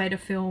nice way to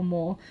feel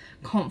more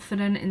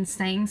confident in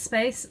staying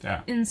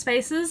in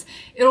spaces.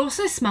 It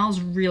also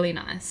smells really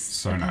nice.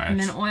 So nice.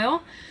 Peppermint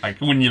oil. Like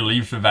when you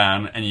leave the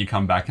van and you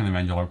come back in the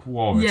van, you're like,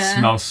 whoa, it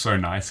smells so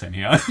nice in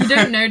here. You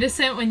don't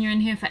notice it when you're in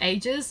here for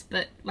ages,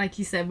 but like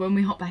you said, when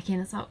we hop back in,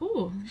 it's like,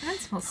 oh, that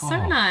smells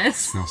so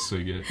nice. It smells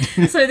so good.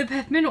 So the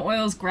peppermint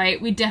oil is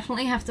great. We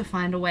definitely have to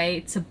find a way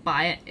to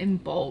buy it in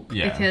bulk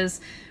because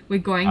we're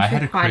going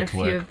through quite a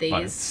few of these.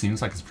 But it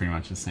seems like it's pretty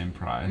much the same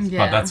price.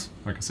 Yeah. But that's,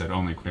 like I said,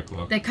 only a quick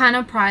look. They're kind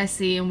of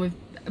pricey and we've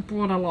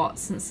brought a lot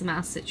since the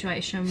mouse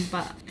situation,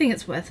 but I think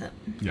it's worth it.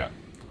 Yeah,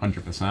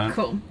 100%.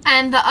 Cool.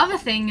 And the other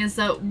thing is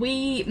that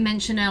we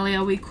mentioned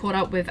earlier, we caught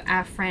up with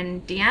our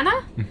friend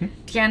Deanna.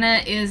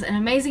 Deanna is an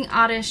amazing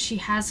artist. She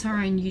has her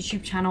own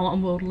YouTube channel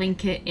and we'll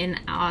link it in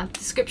our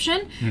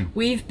description.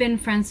 We've been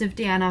friends with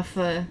Deanna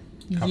for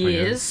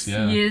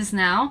years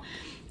now.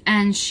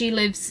 And she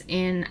lives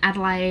in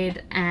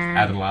Adelaide and...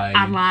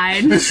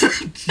 Adelaide. You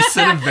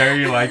said it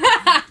very like...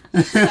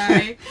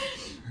 Sorry.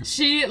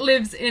 She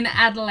lives in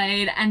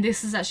Adelaide and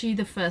this is actually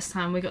the first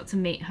time we got to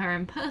meet her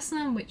in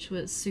person, which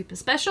was super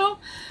special.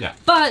 Yeah.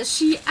 But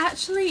she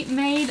actually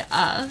made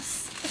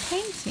us a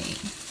painting.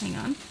 Hang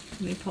on,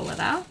 let me pull it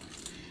out.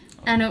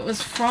 And it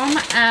was from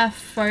our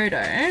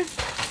photo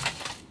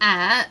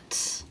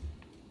at...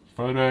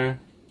 Photo.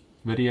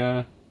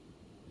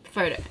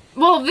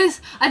 Well,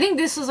 I think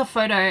this was a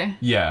photo.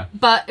 Yeah.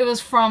 But it was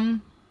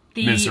from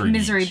the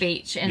Misery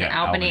Beach in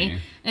Albany.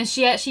 And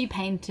she actually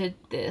painted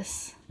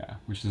this. Yeah,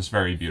 which is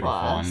very beautiful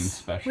and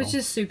special. Which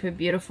is super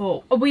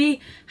beautiful. We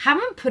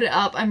haven't put it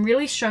up. I'm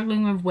really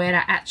struggling with where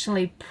to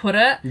actually put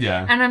it.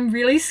 Yeah. And I'm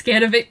really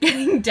scared of it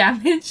getting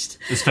damaged.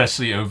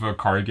 Especially over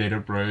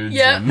corrugated roads.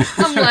 Yeah.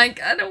 I'm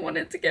like, I don't want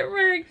it to get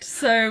wrecked.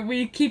 So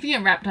we're keeping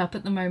it wrapped up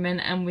at the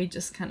moment and we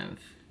just kind of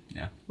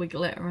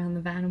wiggle it around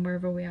the van and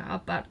wherever we are.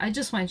 But I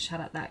just wanted to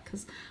shout out that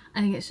because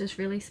I think it's just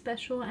really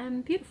special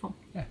and beautiful.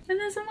 Yeah. And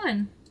there's a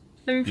mine.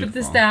 Let me put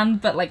this down,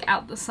 but like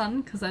out the sun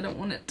because I don't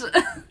want it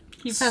to...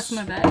 Keep past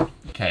my bag.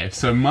 Okay,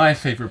 so my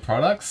favourite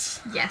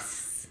products.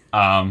 Yes.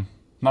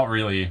 Not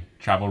really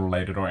travel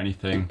related or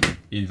anything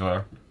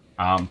either.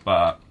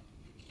 But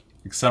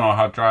external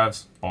hard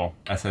drives or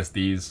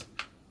SSDs,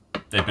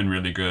 they've been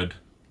really good.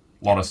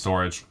 A lot of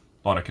storage,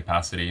 a lot of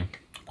capacity,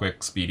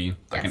 quick, speedy.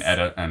 I can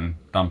edit and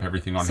dump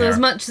everything on here. So as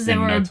much as they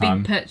were a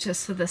big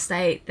purchase for the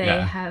state, they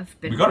have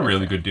been. We got a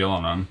really good deal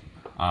on them.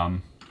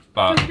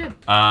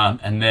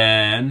 And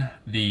then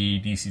the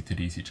DC to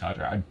DC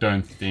charger. I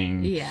don't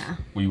think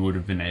we would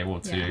have been able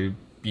to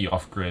be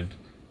off grid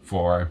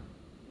for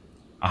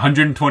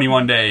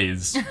 121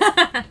 days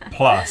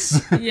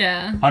plus.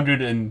 Yeah.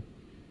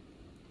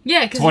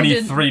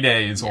 123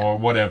 days or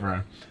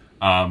whatever.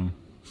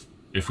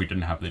 If we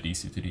didn't have the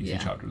DC to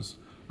DC chargers.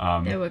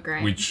 They were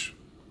great. Which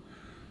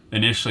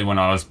initially when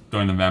I was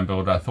doing the van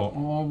build, I thought,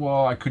 oh,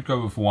 well, I could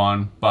go with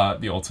one, but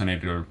the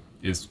alternator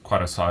is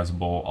quite a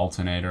sizable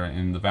alternator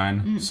in the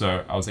van.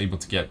 So I was able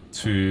to get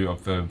 2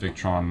 of the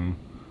Victron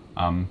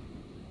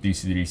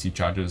DC to DC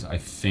chargers, I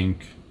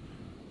think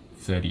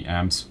 30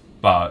 amps,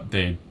 but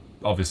they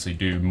obviously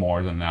do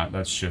more than that.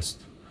 That's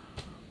just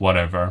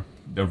whatever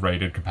the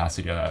rated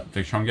capacity that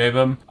Victron gave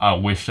them. I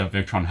wish that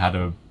Victron had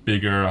a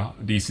bigger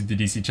DC to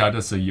DC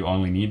charger so you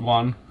only need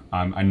one.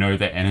 I know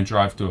they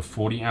Energive to a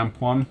 40 amp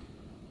one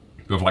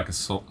with like a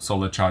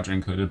solar charger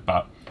included,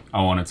 but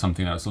I wanted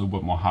something that's a little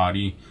bit more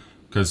hardy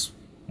because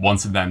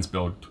once the van's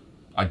built,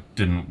 I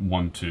didn't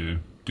want to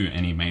do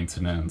any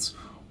maintenance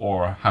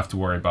or have to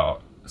worry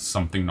about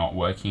something not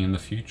working in the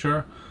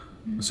future.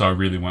 So I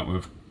really went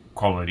with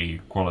quality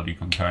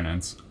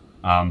components.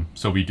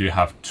 So we do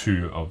have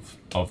 2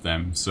 of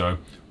them. So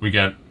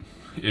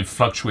it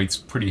fluctuates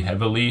pretty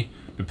heavily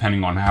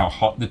depending on how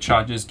hot the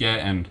chargers get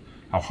and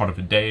how hot of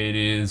a day it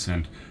is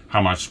and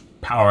how much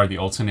power the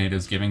alternator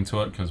is giving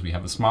to it because we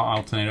have a smart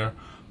alternator.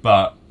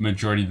 But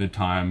majority of the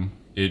time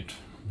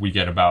we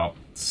get about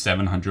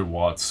 700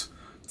 watts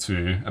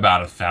to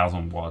about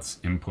 1,000 watts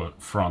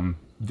input from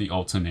the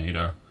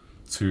alternator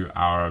to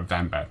our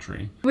van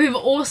battery. We've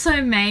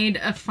also made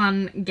a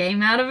fun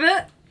game out of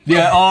it.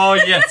 Yeah, oh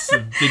yes, a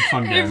big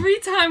fun game. Every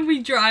time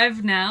we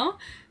drive now,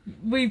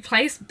 we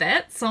place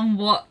bets on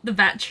what the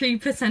battery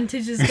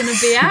percentage is going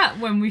to be at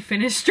when we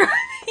finish driving.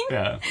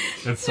 Yeah,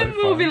 it's so and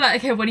we'll fun. be like,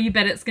 okay, what do you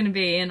bet it's going to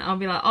be? And I'll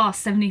be like, oh,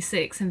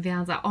 76. And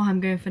Vian's like, oh,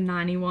 I'm going for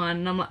 91.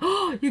 And I'm like,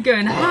 oh, you're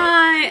going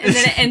high. And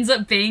then it ends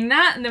up being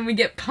that. And then we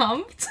get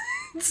pumped.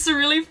 It's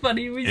really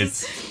funny. We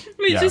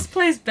just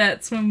place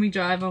bets when we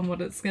drive on what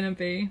it's going to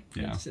be.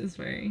 Yeah. Which is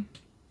very...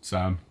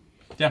 So,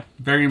 yeah,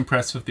 very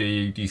impressed with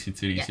the DC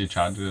to DC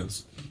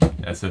chargers,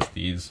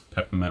 SSDs,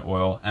 peppermint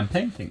oil, and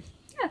painting.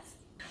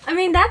 I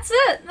mean, that's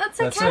it.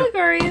 That's our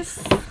categories.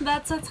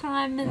 That's our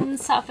time in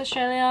South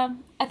Australia.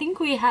 I think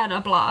we had a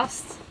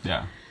blast.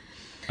 Yeah.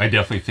 I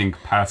definitely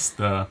think past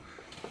the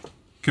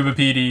Cooper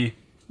Pedy,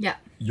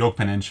 York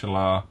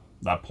Peninsula,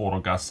 that Port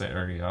Augusta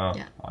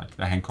area, like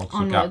the Hancock's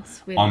Lookout,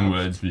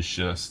 onwards was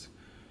just,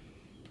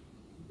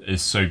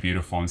 is so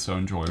beautiful and so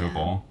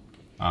enjoyable.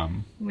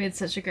 We had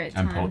such a great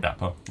time. And Port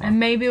Dapper. Right? And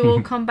maybe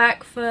we'll come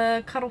back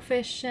for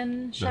cuttlefish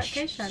and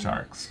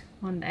sharks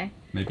one day.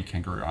 Maybe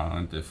Kangaroo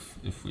Island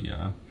if we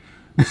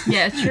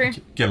yeah, true.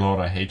 get a lot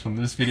of hate on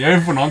this video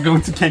if we're not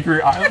going to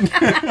Kangaroo Island.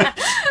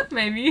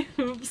 Maybe.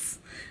 Oops.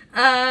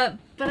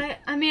 But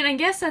I mean, I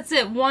guess that's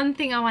it. One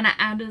thing I want to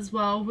add as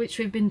well, which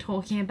we've been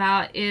talking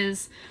about,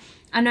 is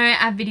I know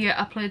our video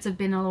uploads have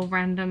been a little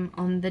random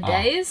on the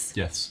days.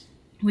 Yes.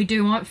 We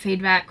do want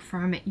feedback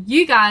from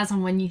you guys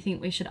on when you think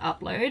we should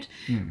upload.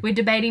 We're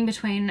debating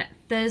between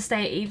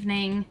Thursday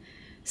evening,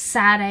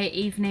 Saturday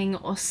evening,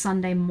 or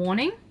Sunday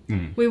morning.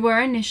 We were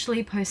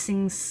initially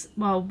posting,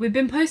 well, we've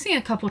been posting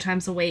a couple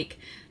times a week.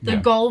 The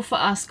goal for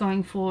us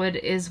going forward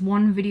is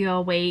 1 video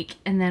a week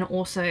and then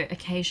also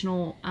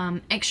occasional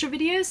extra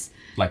videos.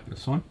 Like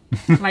this one.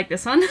 Like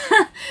this one.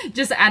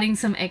 Just adding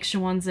some extra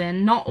ones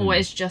in. Not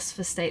always just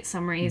for state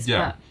summaries,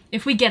 but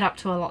if we get up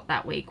to a lot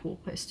that week, we'll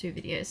post 2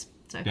 videos.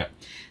 So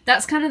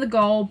that's kind of the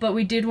goal, but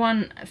we did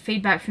want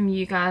feedback from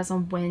you guys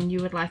on when you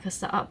would like us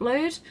to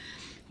upload.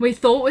 We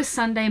thought with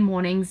Sunday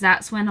mornings,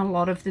 that's when a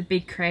lot of the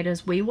big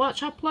creators we watch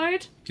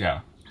upload.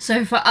 Yeah.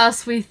 So for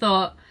us, we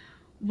thought,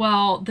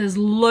 well, there's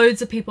loads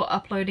of people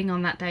uploading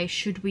on that day.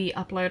 Should we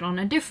upload on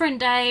a different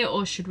day,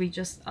 or should we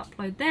just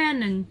upload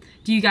then? And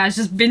do you guys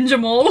just binge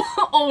them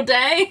all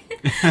day?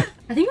 I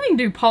think we can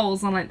do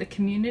polls on like the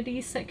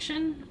community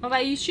section of our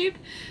YouTube.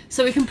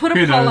 So we can put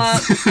a poll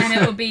up and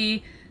it will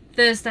be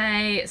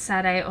Thursday,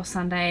 Saturday, or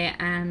Sunday,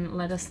 and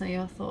let us know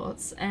your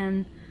thoughts.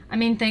 And I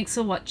mean, thanks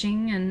for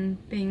watching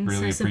and being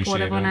really so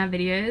supportive on our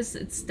videos.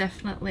 It's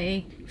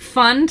definitely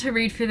fun to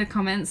read through the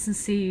comments and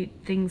see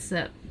things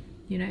that,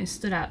 you know,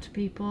 stood out to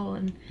people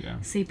and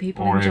see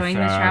people enjoying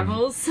the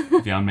travels.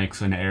 Vian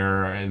makes an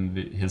error in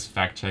his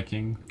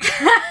fact-checking.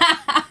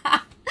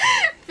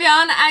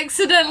 Vian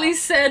accidentally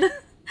said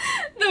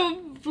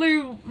the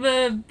blue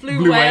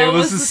whale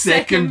was the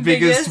second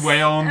biggest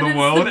whale in the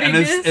world, and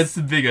it's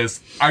the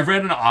biggest. I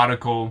read an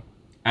article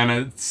and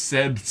it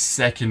said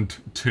second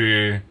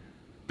to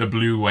the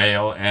blue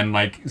whale, and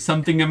like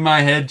something in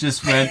my head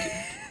just went,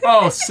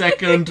 oh,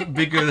 second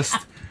biggest.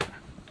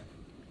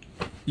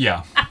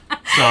 Yeah.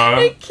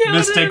 So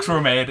mistakes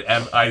were made,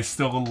 and I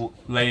still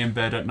lay in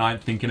bed at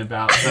night thinking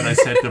about that I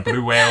said the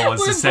blue whale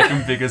was the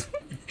second biggest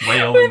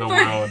whale in the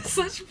world.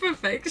 Such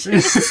perfection.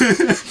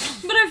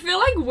 But I feel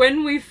like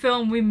when we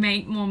film, we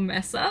make more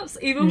mess ups.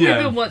 Even we've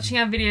been watching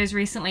our videos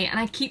recently, and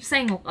I keep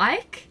saying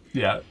like.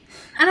 Yeah.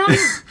 And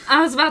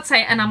I was about to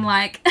say, and I'm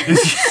like, why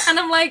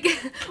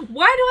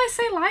do I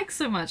say like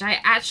so much? I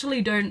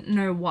actually don't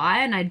know why,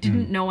 and I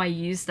didn't know I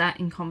used that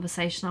in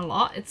conversation a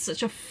lot. It's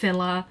such a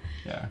filler,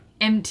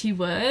 empty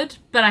word,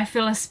 but I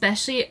feel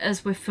especially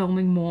as we're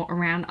filming more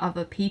around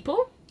other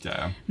people,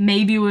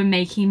 maybe we're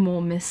making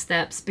more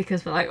missteps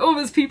because we're like, oh,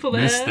 there's people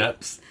there.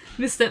 Missteps,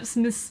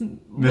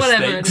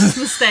 whatever it is,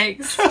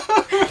 mistakes.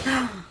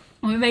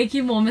 We're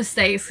making more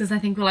mistakes because I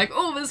think we're like,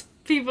 oh, there's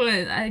people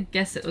in. I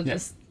guess it will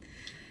just...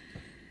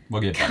 We'll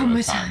get better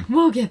with time.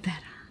 We'll get better.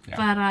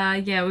 Yeah.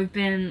 But yeah, we've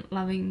been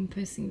loving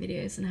posting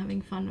videos and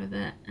having fun with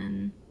it,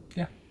 and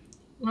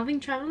loving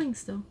traveling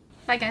still.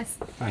 Bye guys.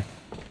 Bye.